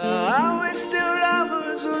gone. Are we still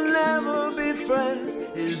lovers who'll never be friends?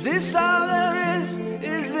 Is this all there is?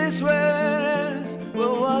 Is this where it ends?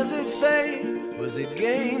 Well, was it fate? Was it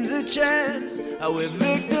games of chance? Are we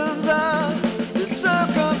victims of the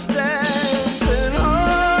circumstance?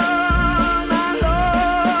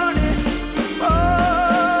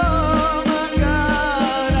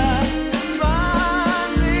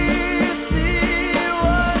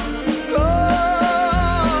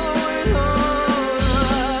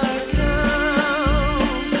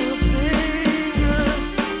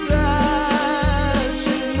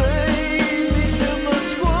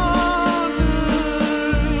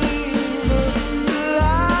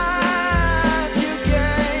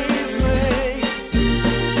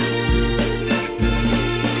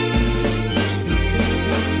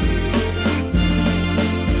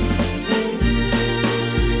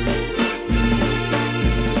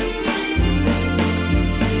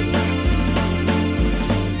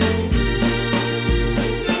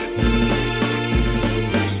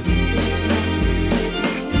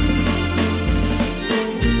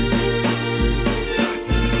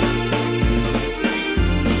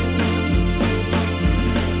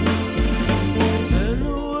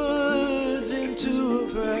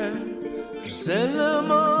 And send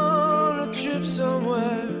them on a trip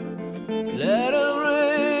somewhere. Let them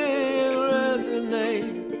ring and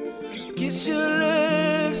resonate. Kiss your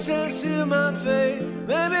lips and seal my fate.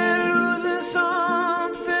 Maybe losing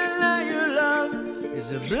something that you love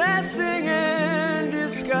is a blessing in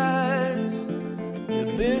disguise.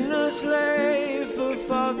 You've been a slave for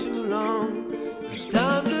far too long. It's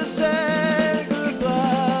time to say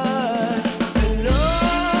goodbye.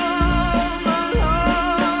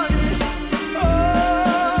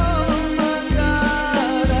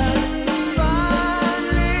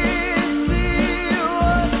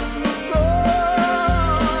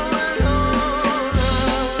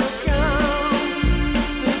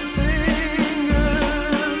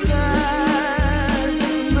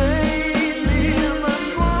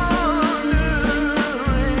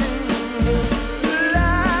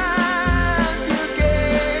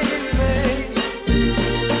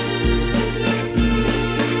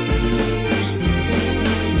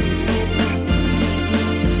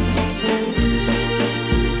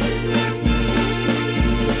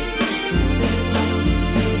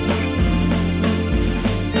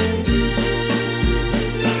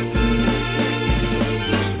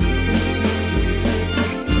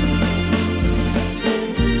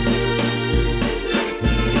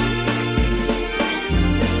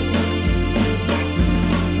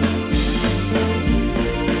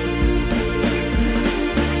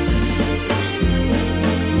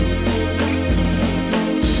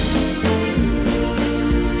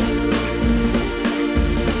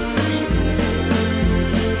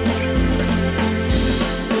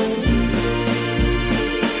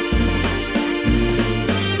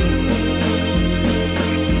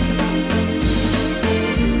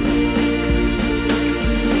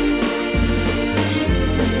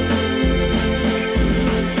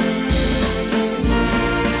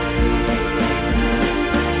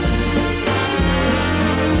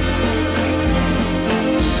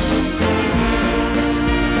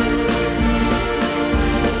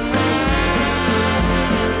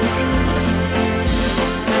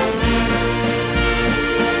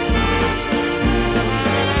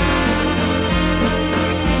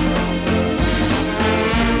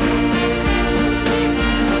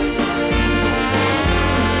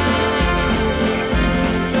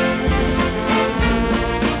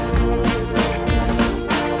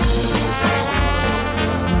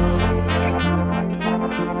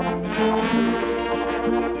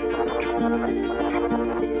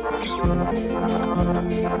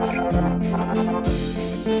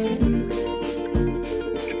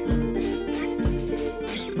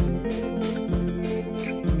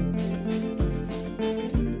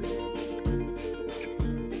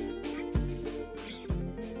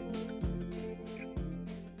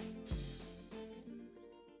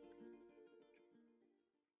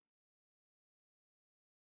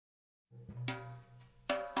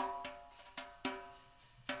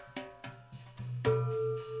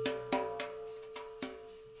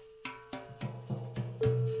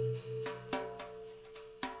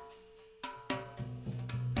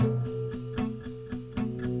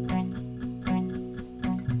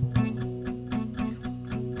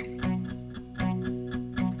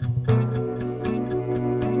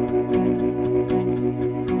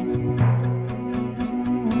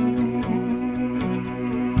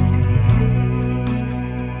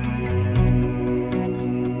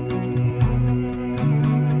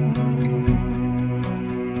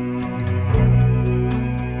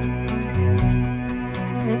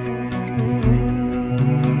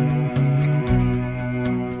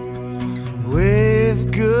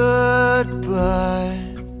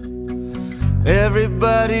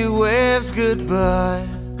 waves goodbye.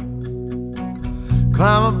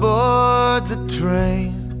 Climb aboard the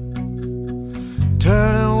train,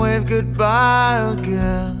 turn and wave goodbye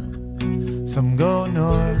again. Some go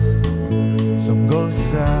north, some go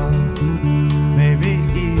south, maybe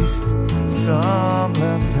east, some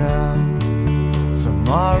left out. Some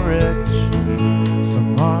are rich,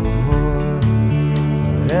 some are poor,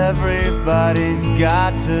 but everybody's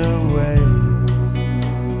got to wait.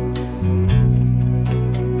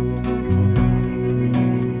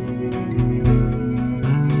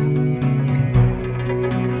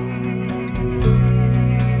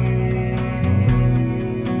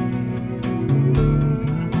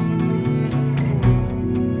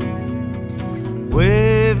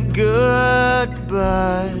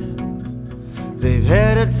 Goodbye. They've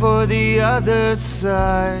headed for the other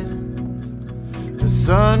side. The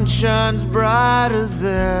sun shines brighter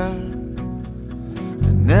there,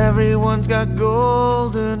 and everyone's got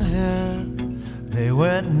golden hair. They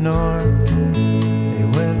went north, they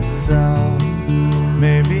went south,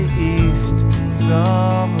 maybe east,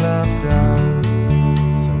 some left out.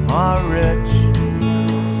 Some are rich,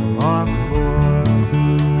 some are poor,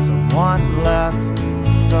 some want less,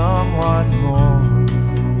 some want more.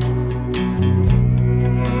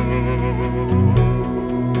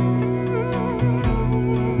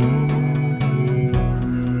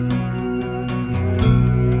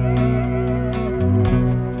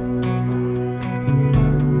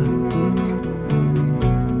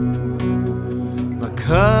 My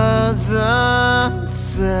cousin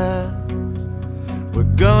said,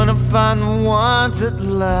 we're gonna find the ones that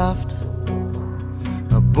left.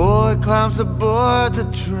 A boy climbs aboard the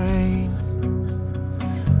train,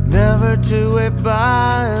 never to wave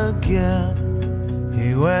by again.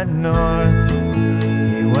 He went north,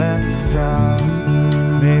 he went south,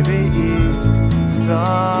 maybe east,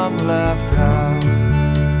 some left out.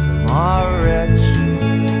 Some are rich,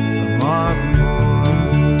 some are poor,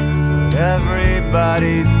 but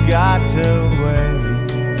everybody's got to wait.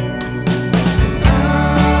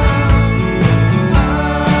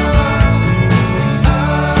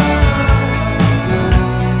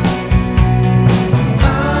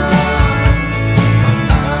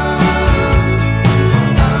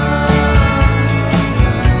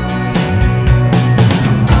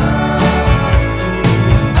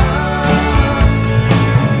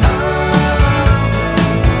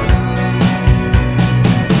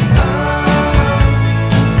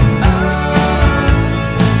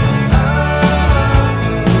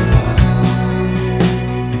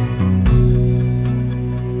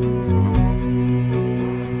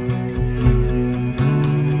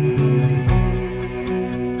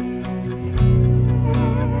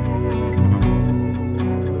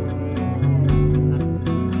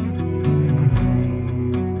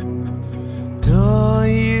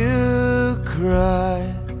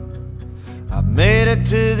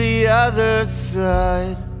 To the other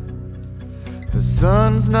side, the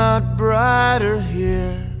sun's not brighter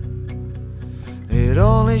here, it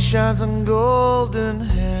only shines on golden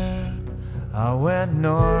hair. I went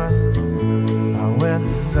north, I went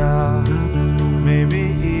south,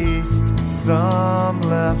 maybe east, some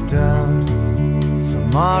left out.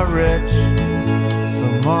 Some are rich,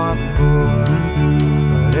 some are poor,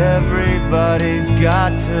 but everybody's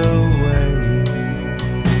got to wait.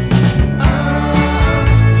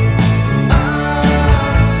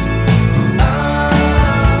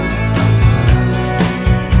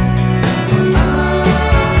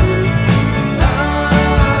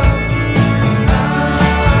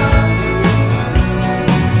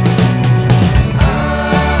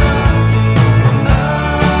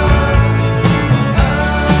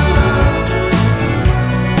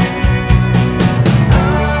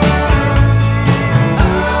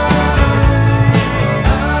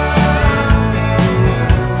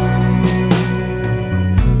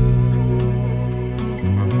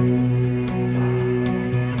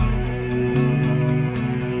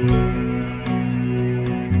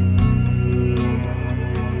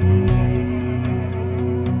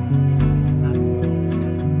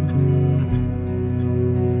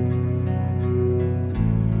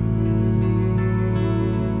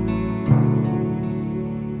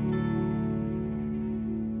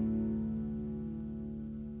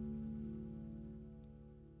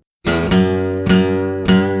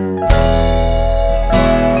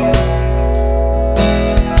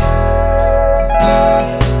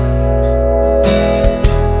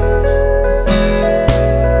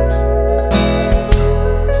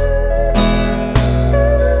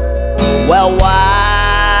 Well,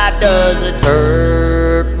 why does it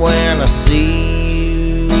hurt when I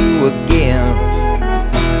see you again?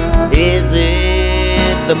 Is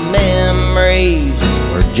it the memory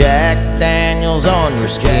your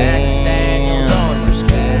skin.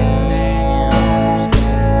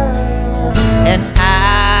 And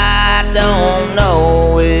I don't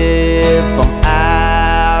know if I'm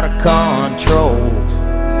out of control,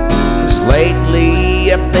 'cause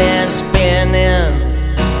lately I've been spinning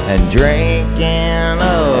and drinking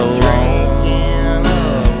alone.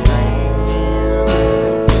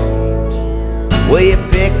 Will you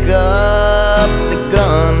pick up the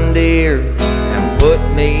gun, dear, and put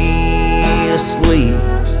me asleep?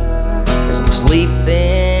 'Cause I'm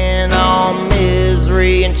sleeping on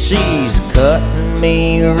misery and she's cutting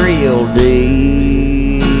me real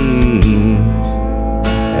deep,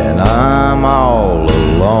 and I'm all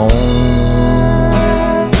alone.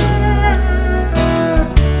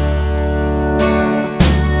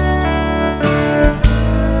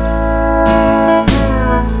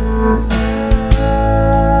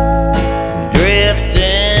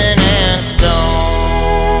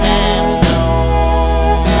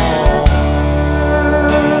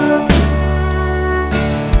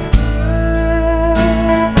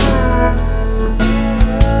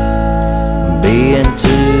 Being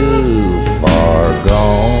too far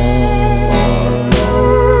gone.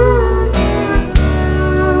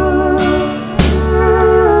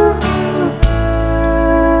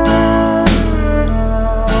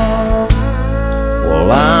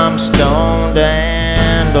 Well, I'm stoned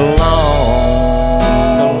and alone.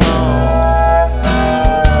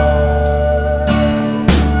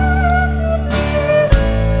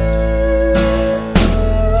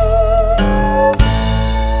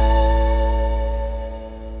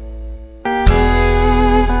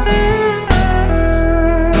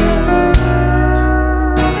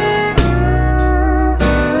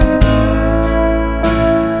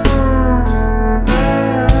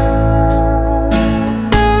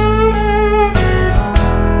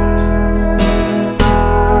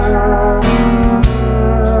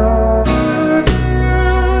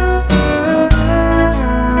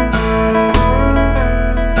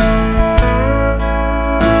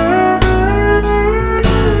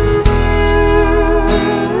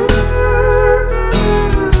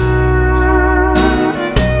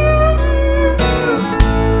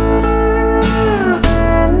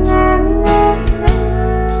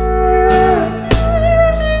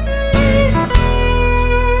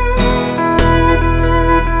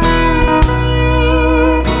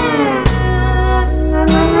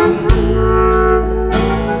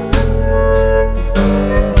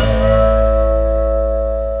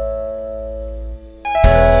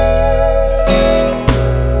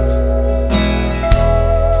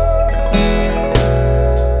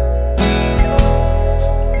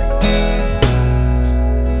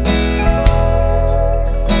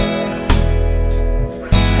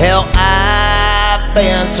 Hell, I've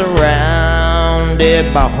been surrounded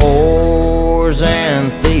by whores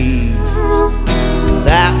and thieves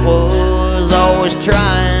that was always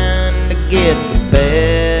trying to get the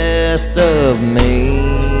best of me.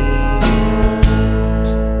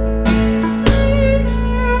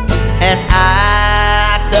 And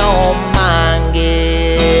I don't mind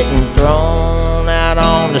getting thrown out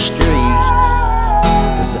on the street,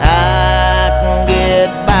 'cause I can get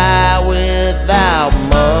by without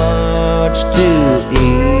much to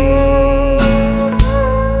eat.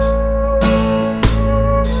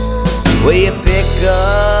 Will you pick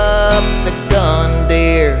up the gun,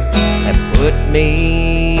 dear, and put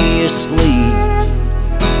me asleep?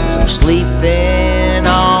 'Cause I'm sleeping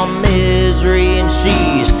on misery and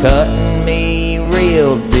she's cutting me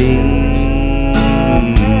real deep,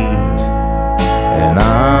 and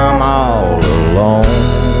I'm all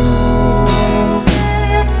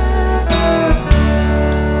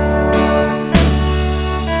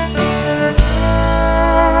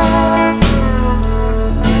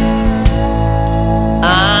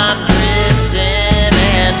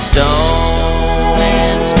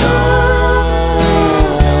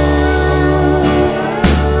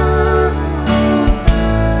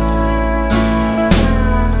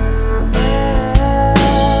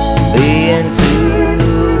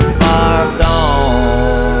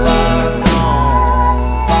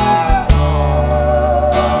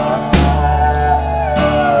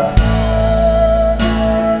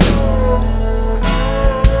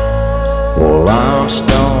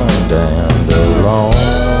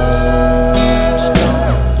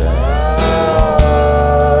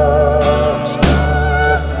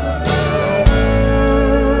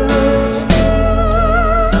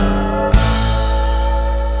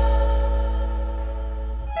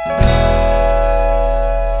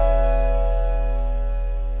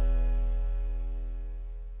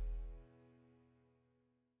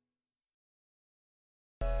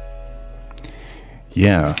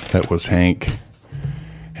Yeah, that was Hank.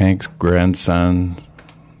 Hank's grandson,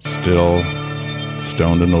 still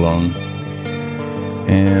stoned and alone.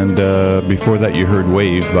 And before that, you heard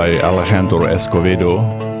Wave by Alejandro Escovedo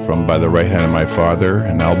from By the Right Hand of My Father,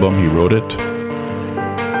 an album. He wrote it.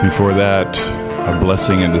 Before that, A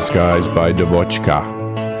Blessing in Disguise by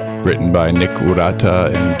Devochka, written by Nick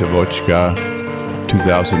Urata and Devochka,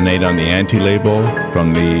 2008 on the Anti-label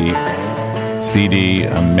from the CD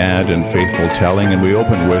A Mad and Faithful Telling. And we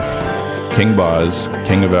opened with King Boz,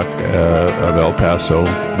 King of El Paso,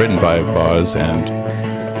 written by Boz and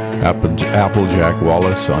Applejack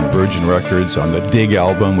Wallace on Virgin Records on the Dig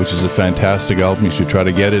album, which is a fantastic album. You should try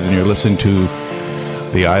to get it. And you're listening to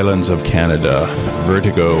The Islands of Canada,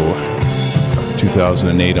 Vertigo,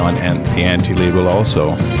 2008 on the Anti-label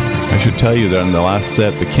also. I should tell you that in the last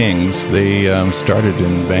set, the Kings, they started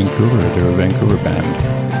in Vancouver. They're a Vancouver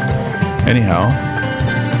band. Anyhow,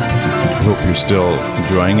 I hope you're still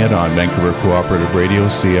enjoying it on Vancouver Cooperative Radio,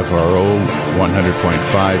 CFRO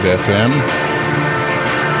 100.5 FM.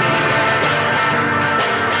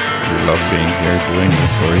 We love being here doing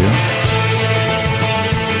this for you.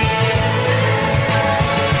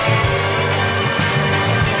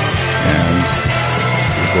 And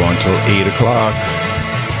we'll go until 8 o'clock.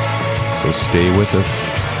 So stay with us.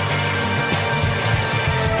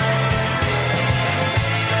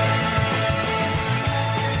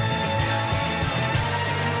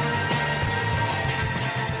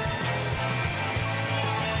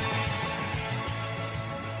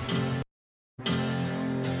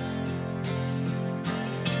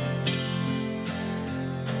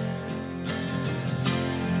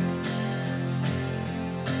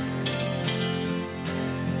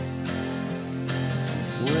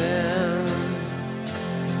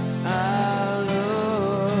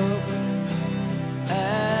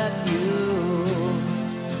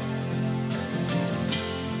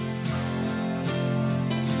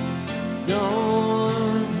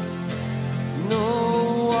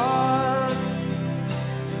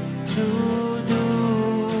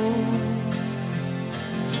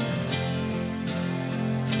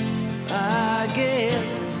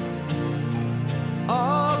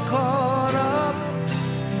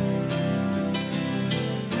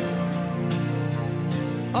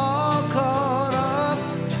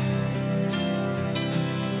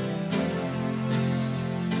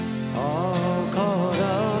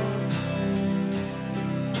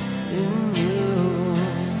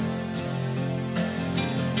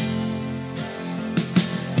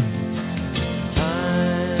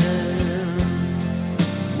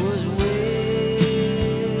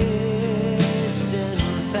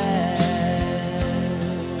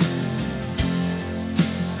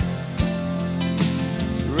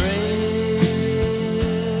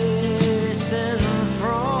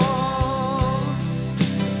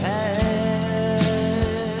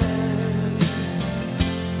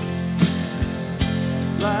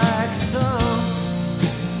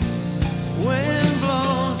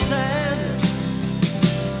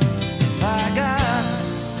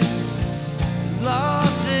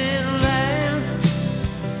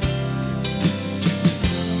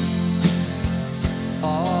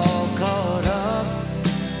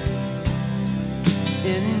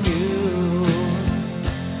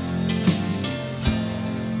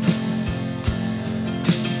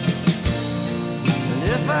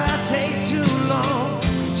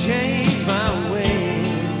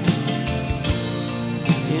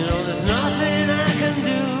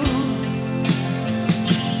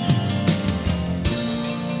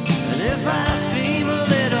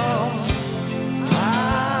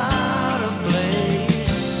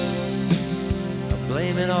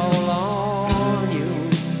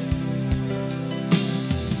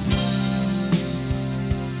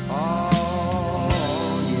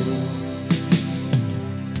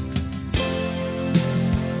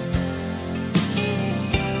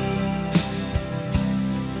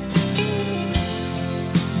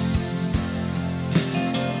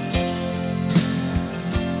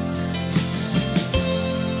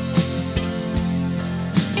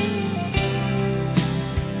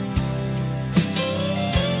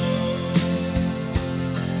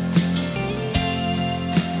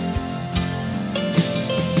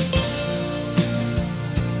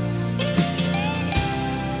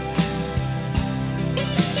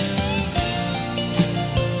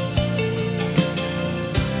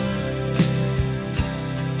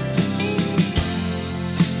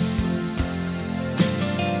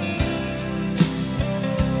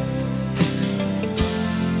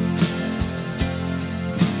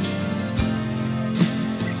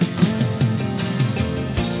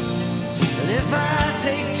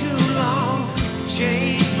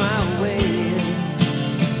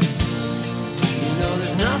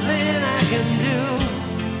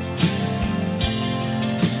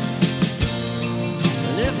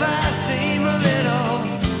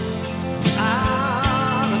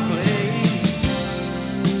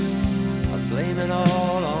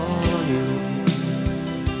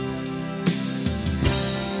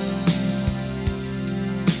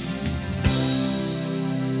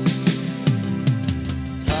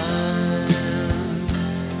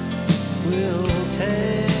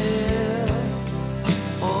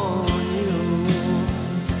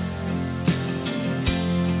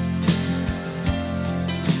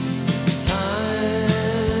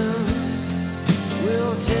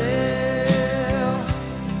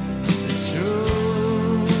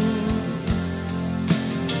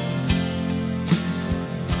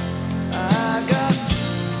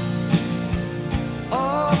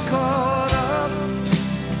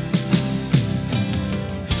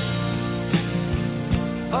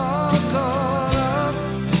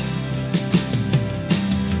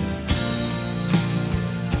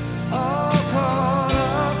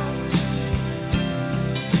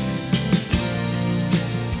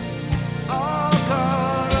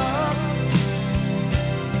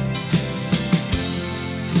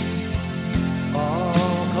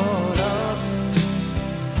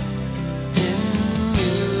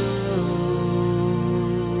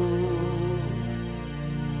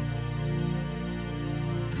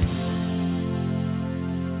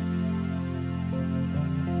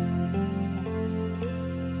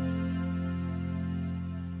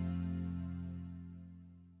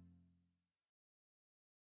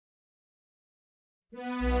 Oh,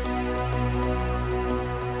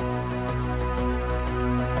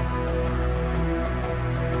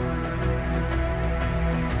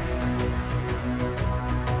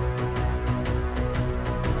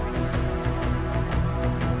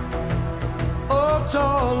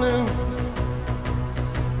 darling,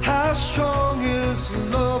 how strong is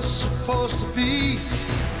love supposed to be?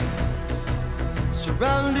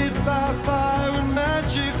 Surrounded by fire and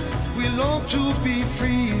magic, we long to be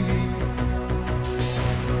free.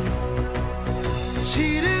 It's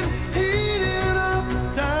heating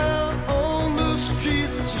up, down on the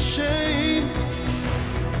streets of shame.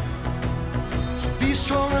 To be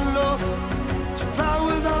strong enough to fly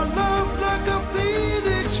without love like a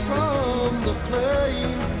phoenix from the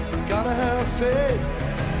flame. Gotta have faith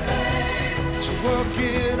to work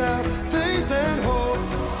it out, faith and hope.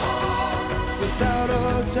 Without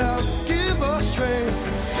a doubt, give us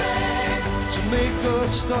strength to make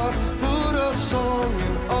us start, put a song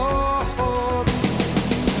in our heart.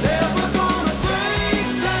 Never gonna break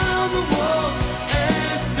down the walls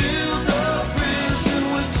and build a prison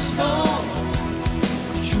with the stone.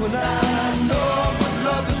 'Cause you and I know what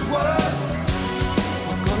love is worth.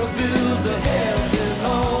 We're gonna build a heaven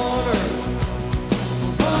on earth.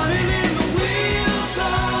 Running in the wheels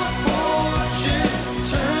of fortune,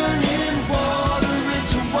 turning water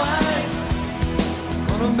into wine.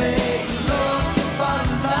 Gonna make love the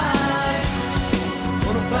bottom line.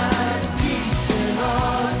 Gonna find peace in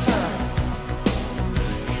our time.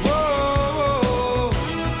 Whoa,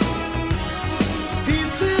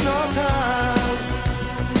 peace in our time.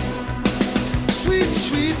 Sweet,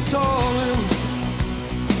 sweet darling,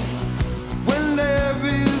 when there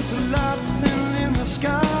is lightning in the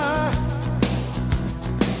sky,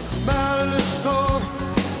 come out of the storm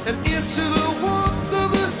and into the warmth of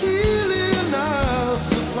the healing I'll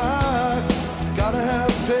supply. Gotta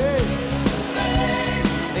have faith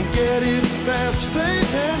and get it fast,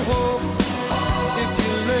 faith and hope. If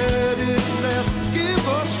you let it last, give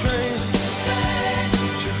us strength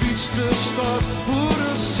to reach the stars, put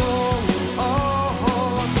a song in our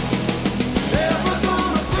heart. Never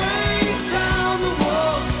gonna break down the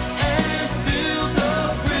walls and build a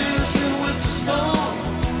prison with the stone.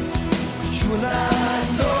 'Cause you and I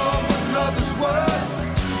know what love is worth.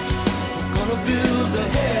 We're gonna build a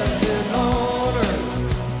heaven on earth.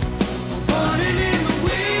 Running in the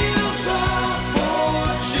wheels of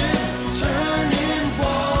fortune, turning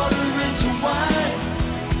water into wine.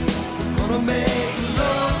 We're gonna make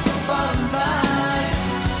love the bottom line.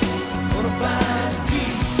 Gonna find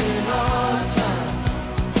peace in our time.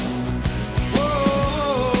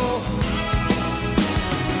 Whoa,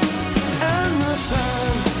 and the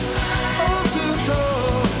sign of the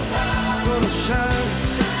door gonna shine,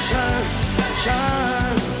 shine,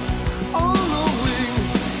 shine on the wing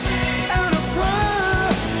and a prayer.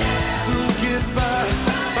 We'll get by,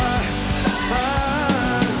 by.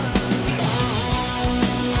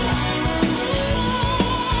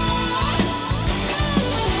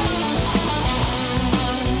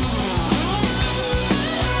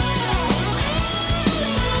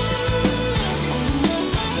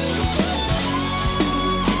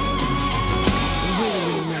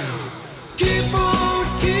 Keep on,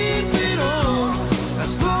 keep it on,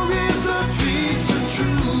 as long as our dreams are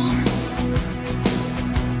true.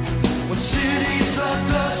 When cities are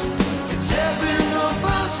dust, it's heaven or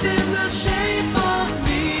bust in the shape of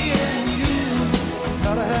me and you.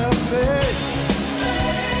 Gotta have faith.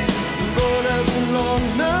 The road has been long,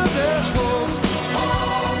 now there's hope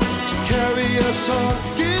to carry us on,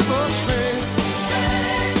 give us strength.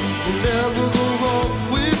 We'll never go wrong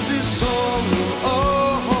with this song in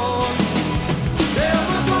our heart.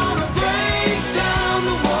 Never gonna break down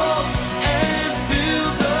the walls and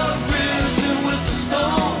build a prison with the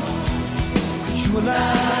stone. 'Cause you and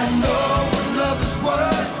I know what love is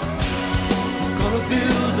worth. We're gonna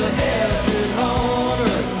build a heaven on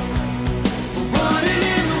earth. We're running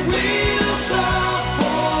in the wheels of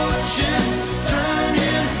fortune,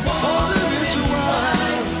 turning water into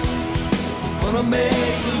wine. Gonna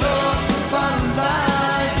make love the bottom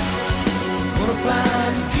line. Gonna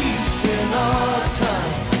find peace in our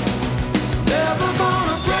time. Never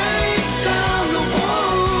gonna break down the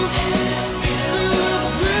walls, build a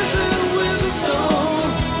prison with a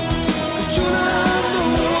stone. 'Cause you and I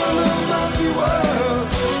know what love might be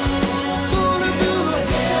worth. Gonna build a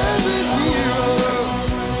heaven here on earth.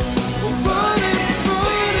 We're running,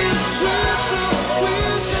 running with the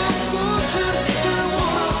wheels of fortune, turn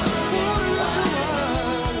water into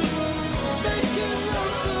wine. Making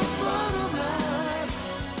love the bottom line.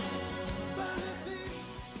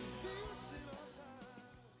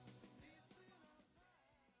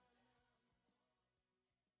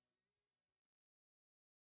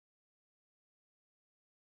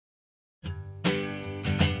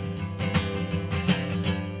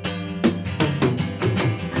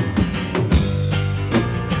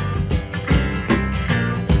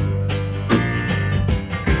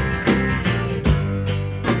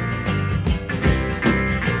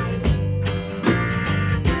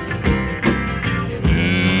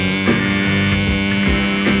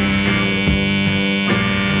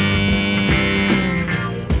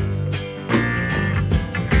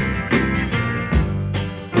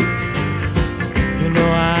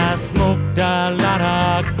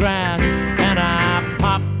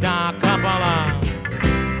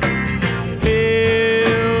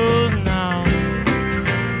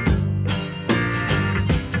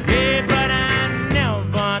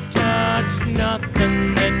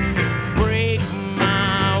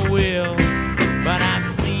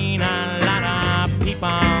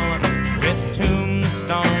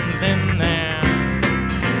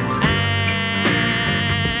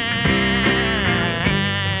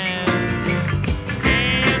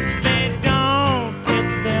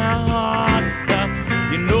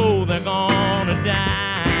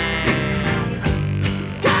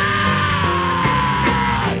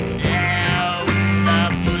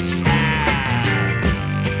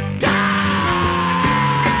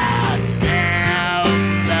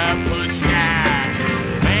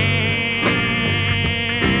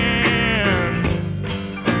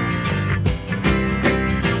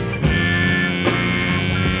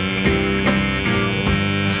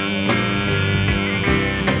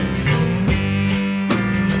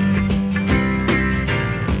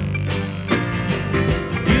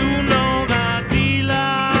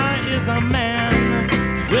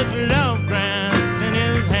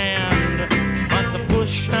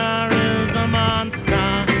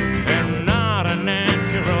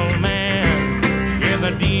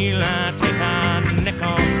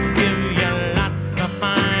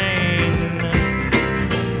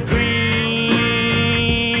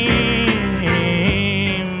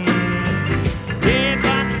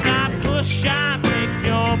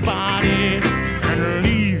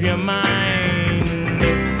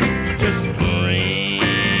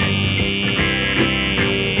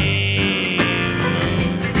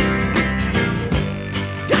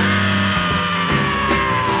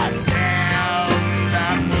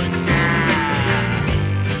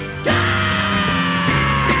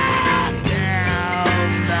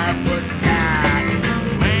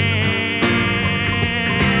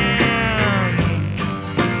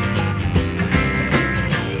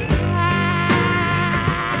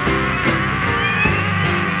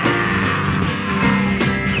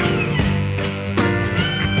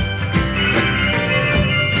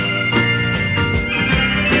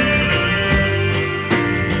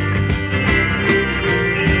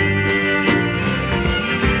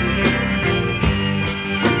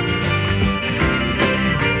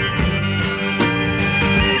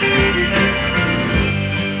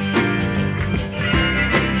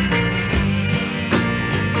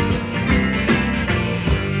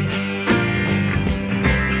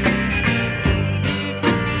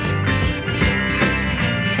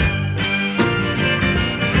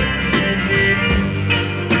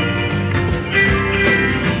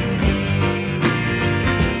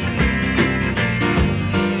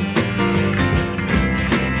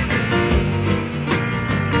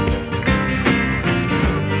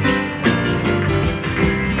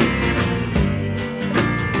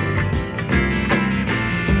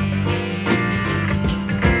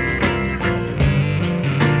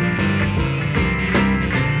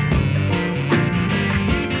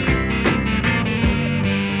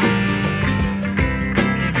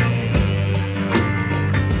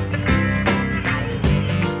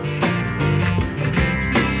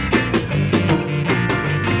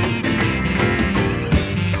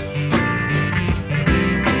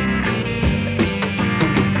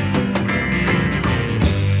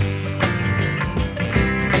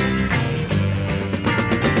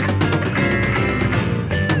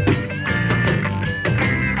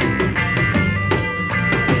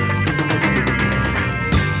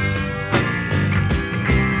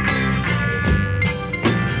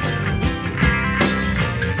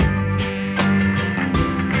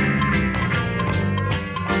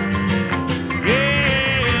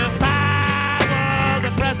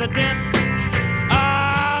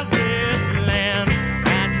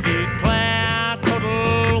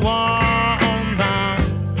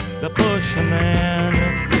 the man.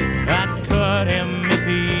 I'd cut him if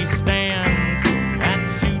he stands, I'd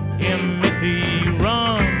shoot him if he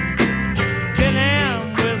runs. Kill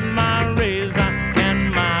him with my razor and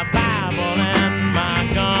my Bible and my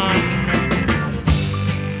gun.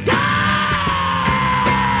 God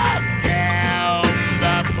damn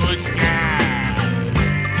the push guy.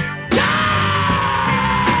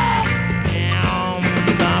 God damn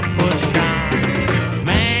the push guy.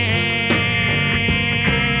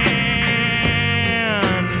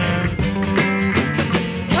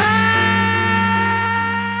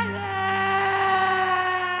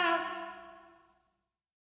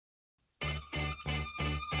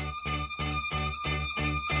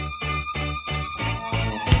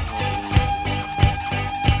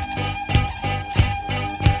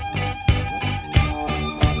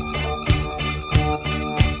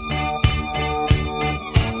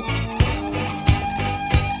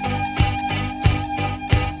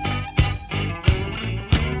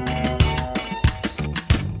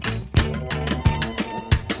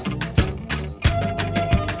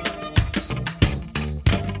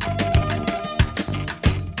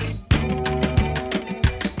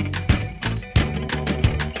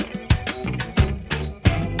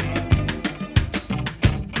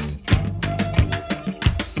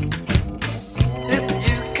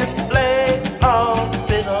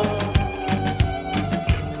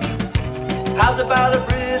 How's about a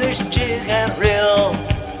British jig and reel?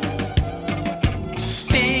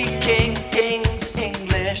 Speaking King's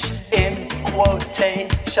English in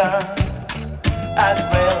quotation, as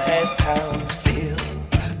railhead towns feel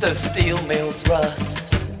the steel mills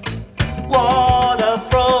rust. Water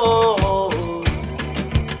froze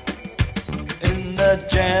in the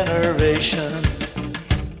generation.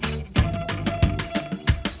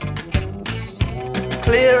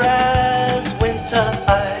 Clear as winter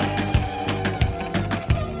ice.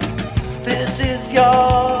 This is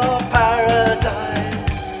your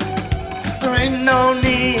paradise. There ain't no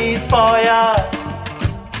need for ya.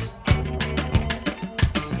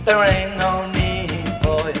 There ain't no need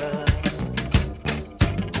for ya.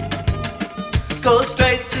 Go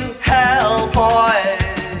straight to hell, boys.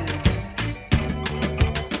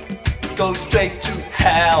 Go straight to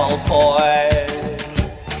hell, boys.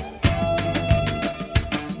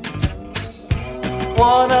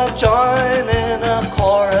 Wanna join in a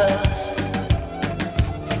chorus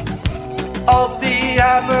of the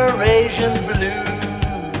Amerasian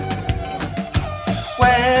blues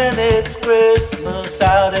when it's Christmas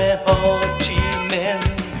out in Ho Chi Minh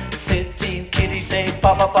City. Kitty say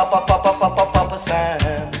Papa, Papa, Papa, Papa, Papa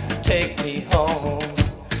Sam, take me home.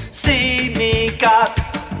 See me got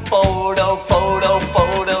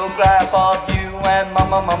photograph of you and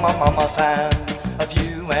Mama, Mama, Mama Sam. Of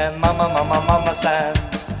you and Mama, Mama, Mama Sam.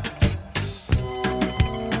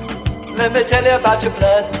 Let me tell you about your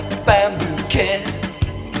blood bamboo kid.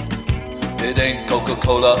 It ain't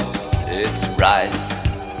Coca-Cola, it's rice.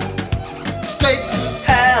 Straight to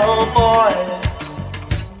hell, boy.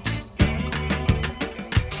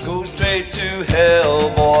 Go straight to hell,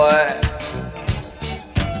 boy.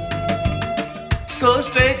 Go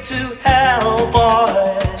straight to hell,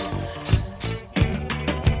 boy.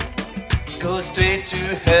 Go straight to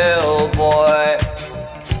hell, boy.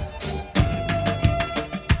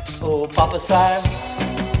 Oh, Papa Sam,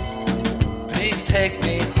 please take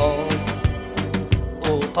me home.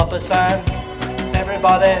 Oh, Papa Sam,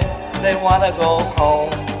 everybody, they wanna go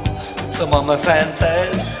home. So Mama Sam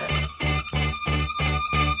says,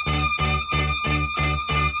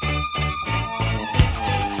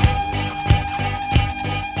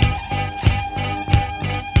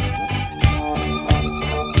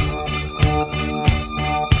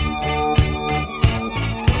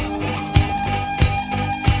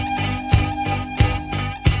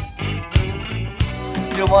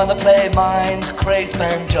 you wanna play mind crazed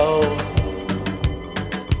banjo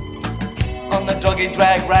on the druggy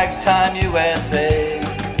drag ragtime USA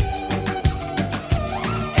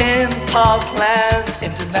in Parkland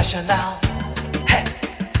International, hey,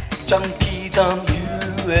 Junkiedom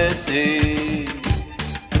USA,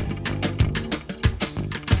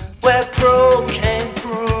 where cocaine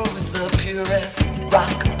proves the purest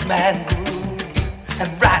rock man groove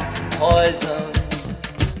and rat poison.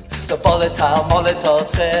 The volatile Molotov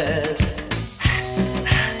says,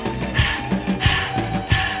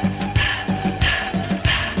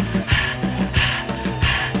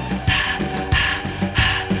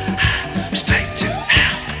 straight to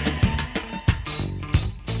hell.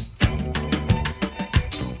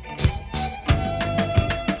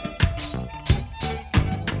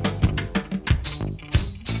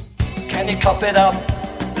 Can you cop it up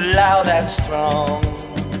loud and strong?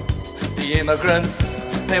 The immigrants,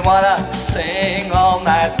 they wanna sing all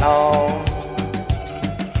night long.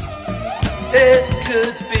 It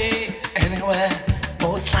could be anywhere,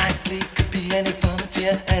 most likely could be any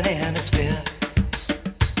frontier, any hemisphere.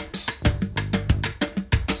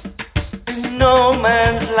 In no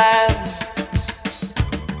man's land.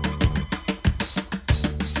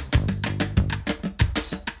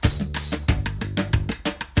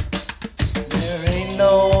 There ain't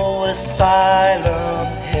no asylum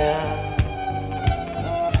here.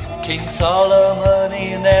 King Solomon,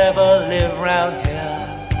 he never lived round here.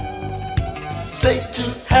 Straight to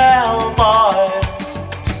hell, boy.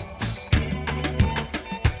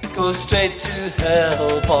 Go straight to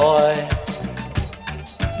hell, boy.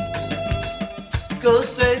 Go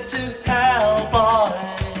straight to hell, boy.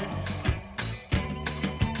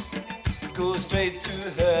 Go straight to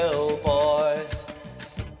hell, boy.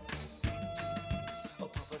 Oh,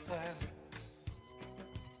 Papa Sam,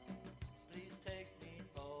 please take me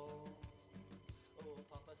home. Oh,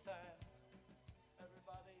 Papa Sam,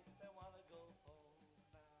 everybody, they wanna go home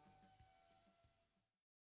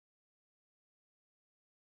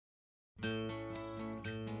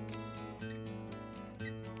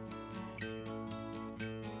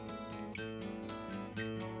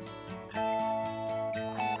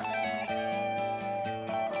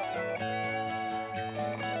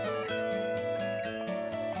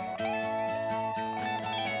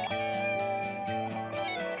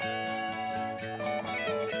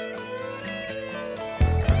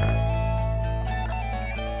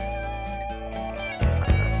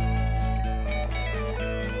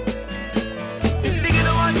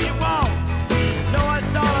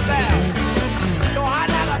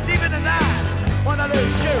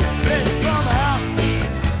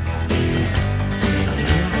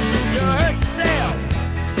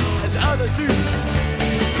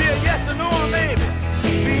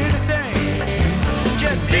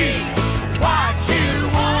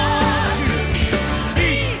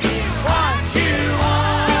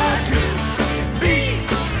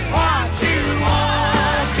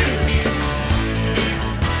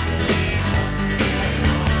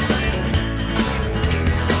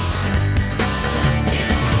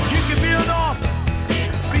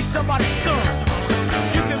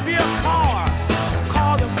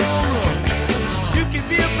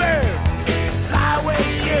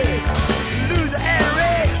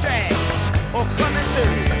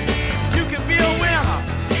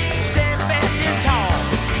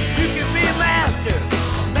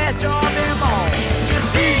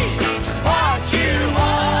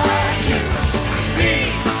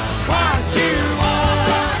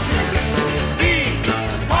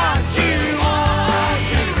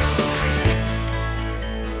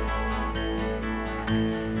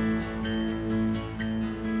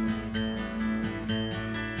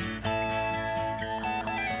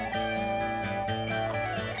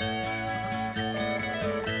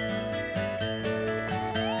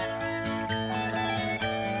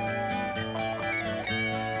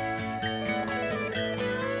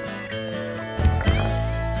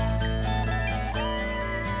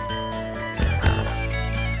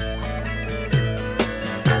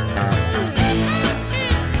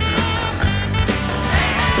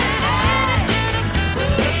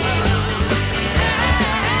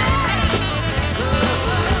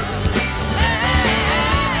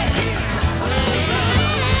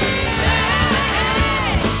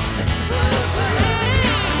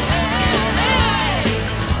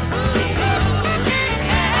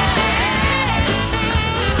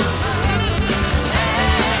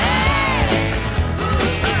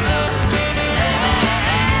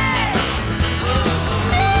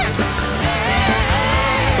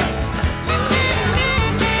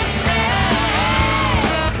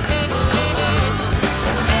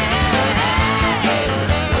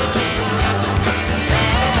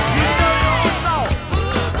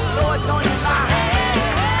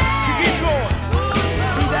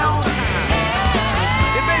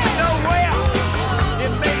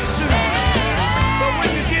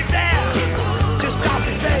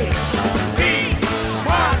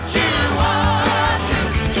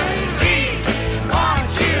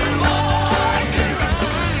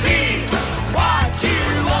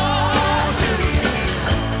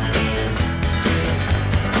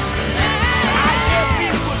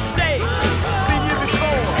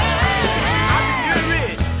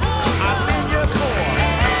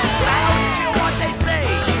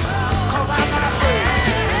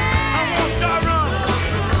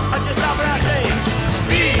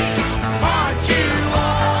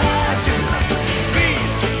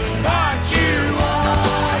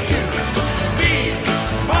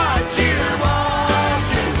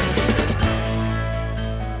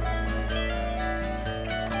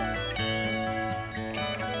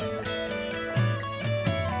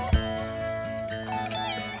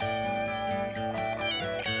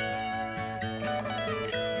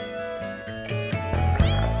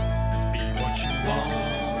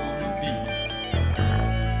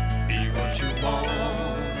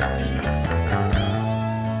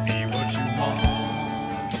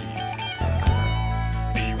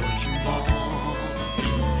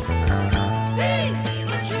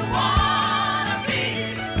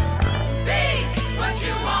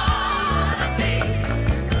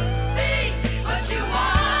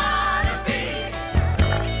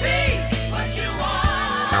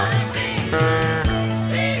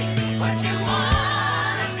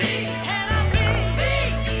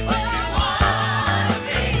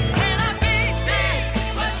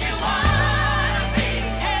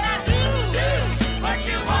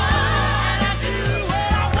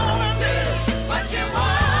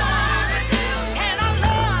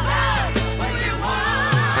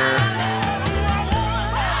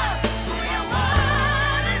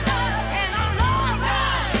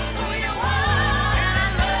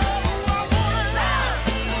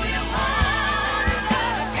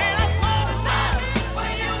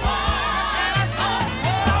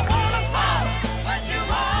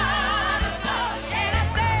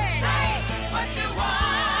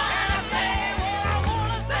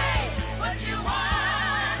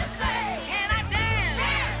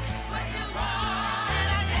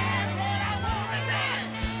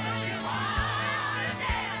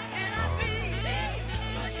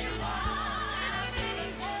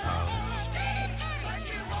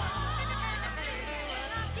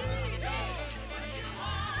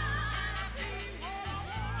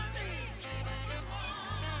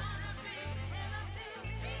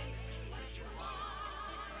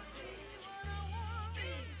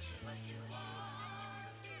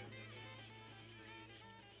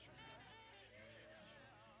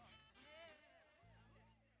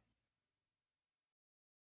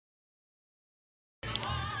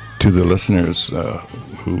To the listeners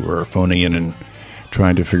who are phoning in and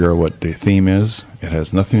trying to figure out what the theme is, it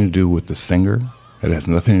has nothing to do with the singer. It has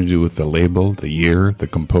nothing to do with the label, the year, the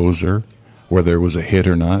composer, whether it was a hit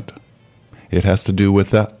or not. It has to do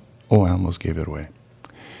with that. Oh, I almost gave it away.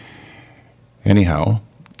 Anyhow,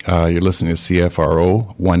 you're listening to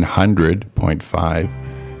CFRO 100.5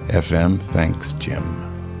 FM. Thanks,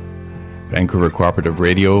 Jim. Vancouver Cooperative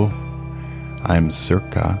Radio. I'm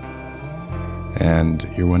Circa. And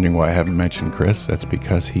you're wondering why I haven't mentioned Chris. That's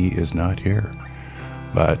because he is not here.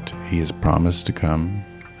 But he has promised to come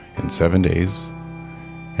in 7 days.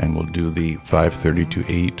 And we'll do the 5:30 to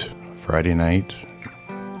 8 Friday night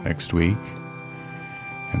next week.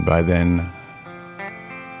 And by then,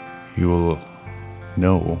 you will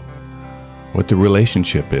know what the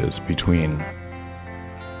relationship is between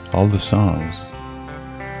all the songs,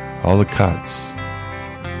 all the cuts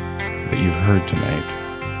that you've heard tonight.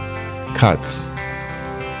 Cuts,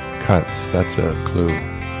 that's a clue.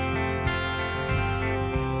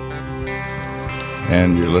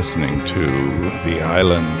 And you're listening to The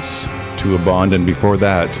Islands, To a Bond, and before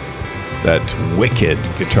that, that wicked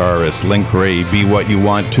guitarist Link Wray, Be What You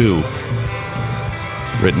Want To,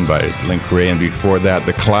 written by Link Wray, and before that,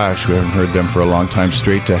 The Clash, we haven't heard them for a long time,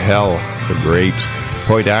 Straight to Hell, the great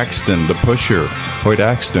Hoyt Axton, The Pusher, Hoyt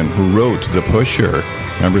Axton, who wrote The Pusher.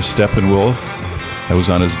 Remember Steppenwolf? That was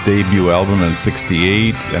on his debut album in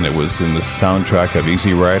 '68, and it was in the soundtrack of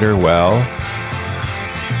Easy Rider. Well,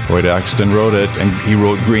 Hoyt Axton wrote it, and he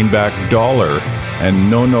wrote Greenback Dollar and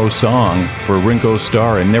No Song for Ringo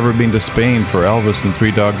Starr, and Never Been to Spain for Elvis and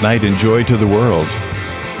Three Dog Night, and Joy to the World.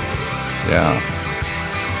 Yeah.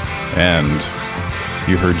 And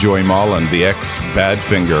you heard Joy Molland, the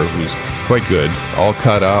ex-Badfinger, who's quite good, All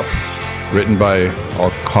Caught Up, written by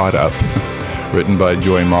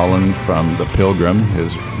Joy Molland from The Pilgrim,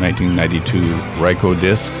 his 1992 Ryko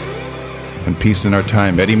disc. And Peace in Our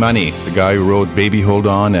Time, Eddie Money, the guy who wrote Baby Hold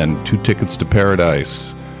On and 2 Tickets to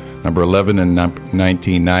Paradise, number 11 in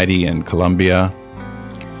 1990 in Columbia.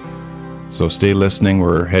 So stay listening.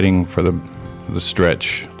 We're heading for the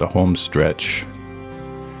stretch, the home stretch.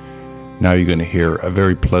 Now you're going to hear a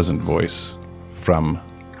very pleasant voice from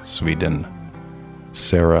Sweden,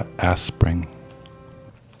 Sarah Aspring.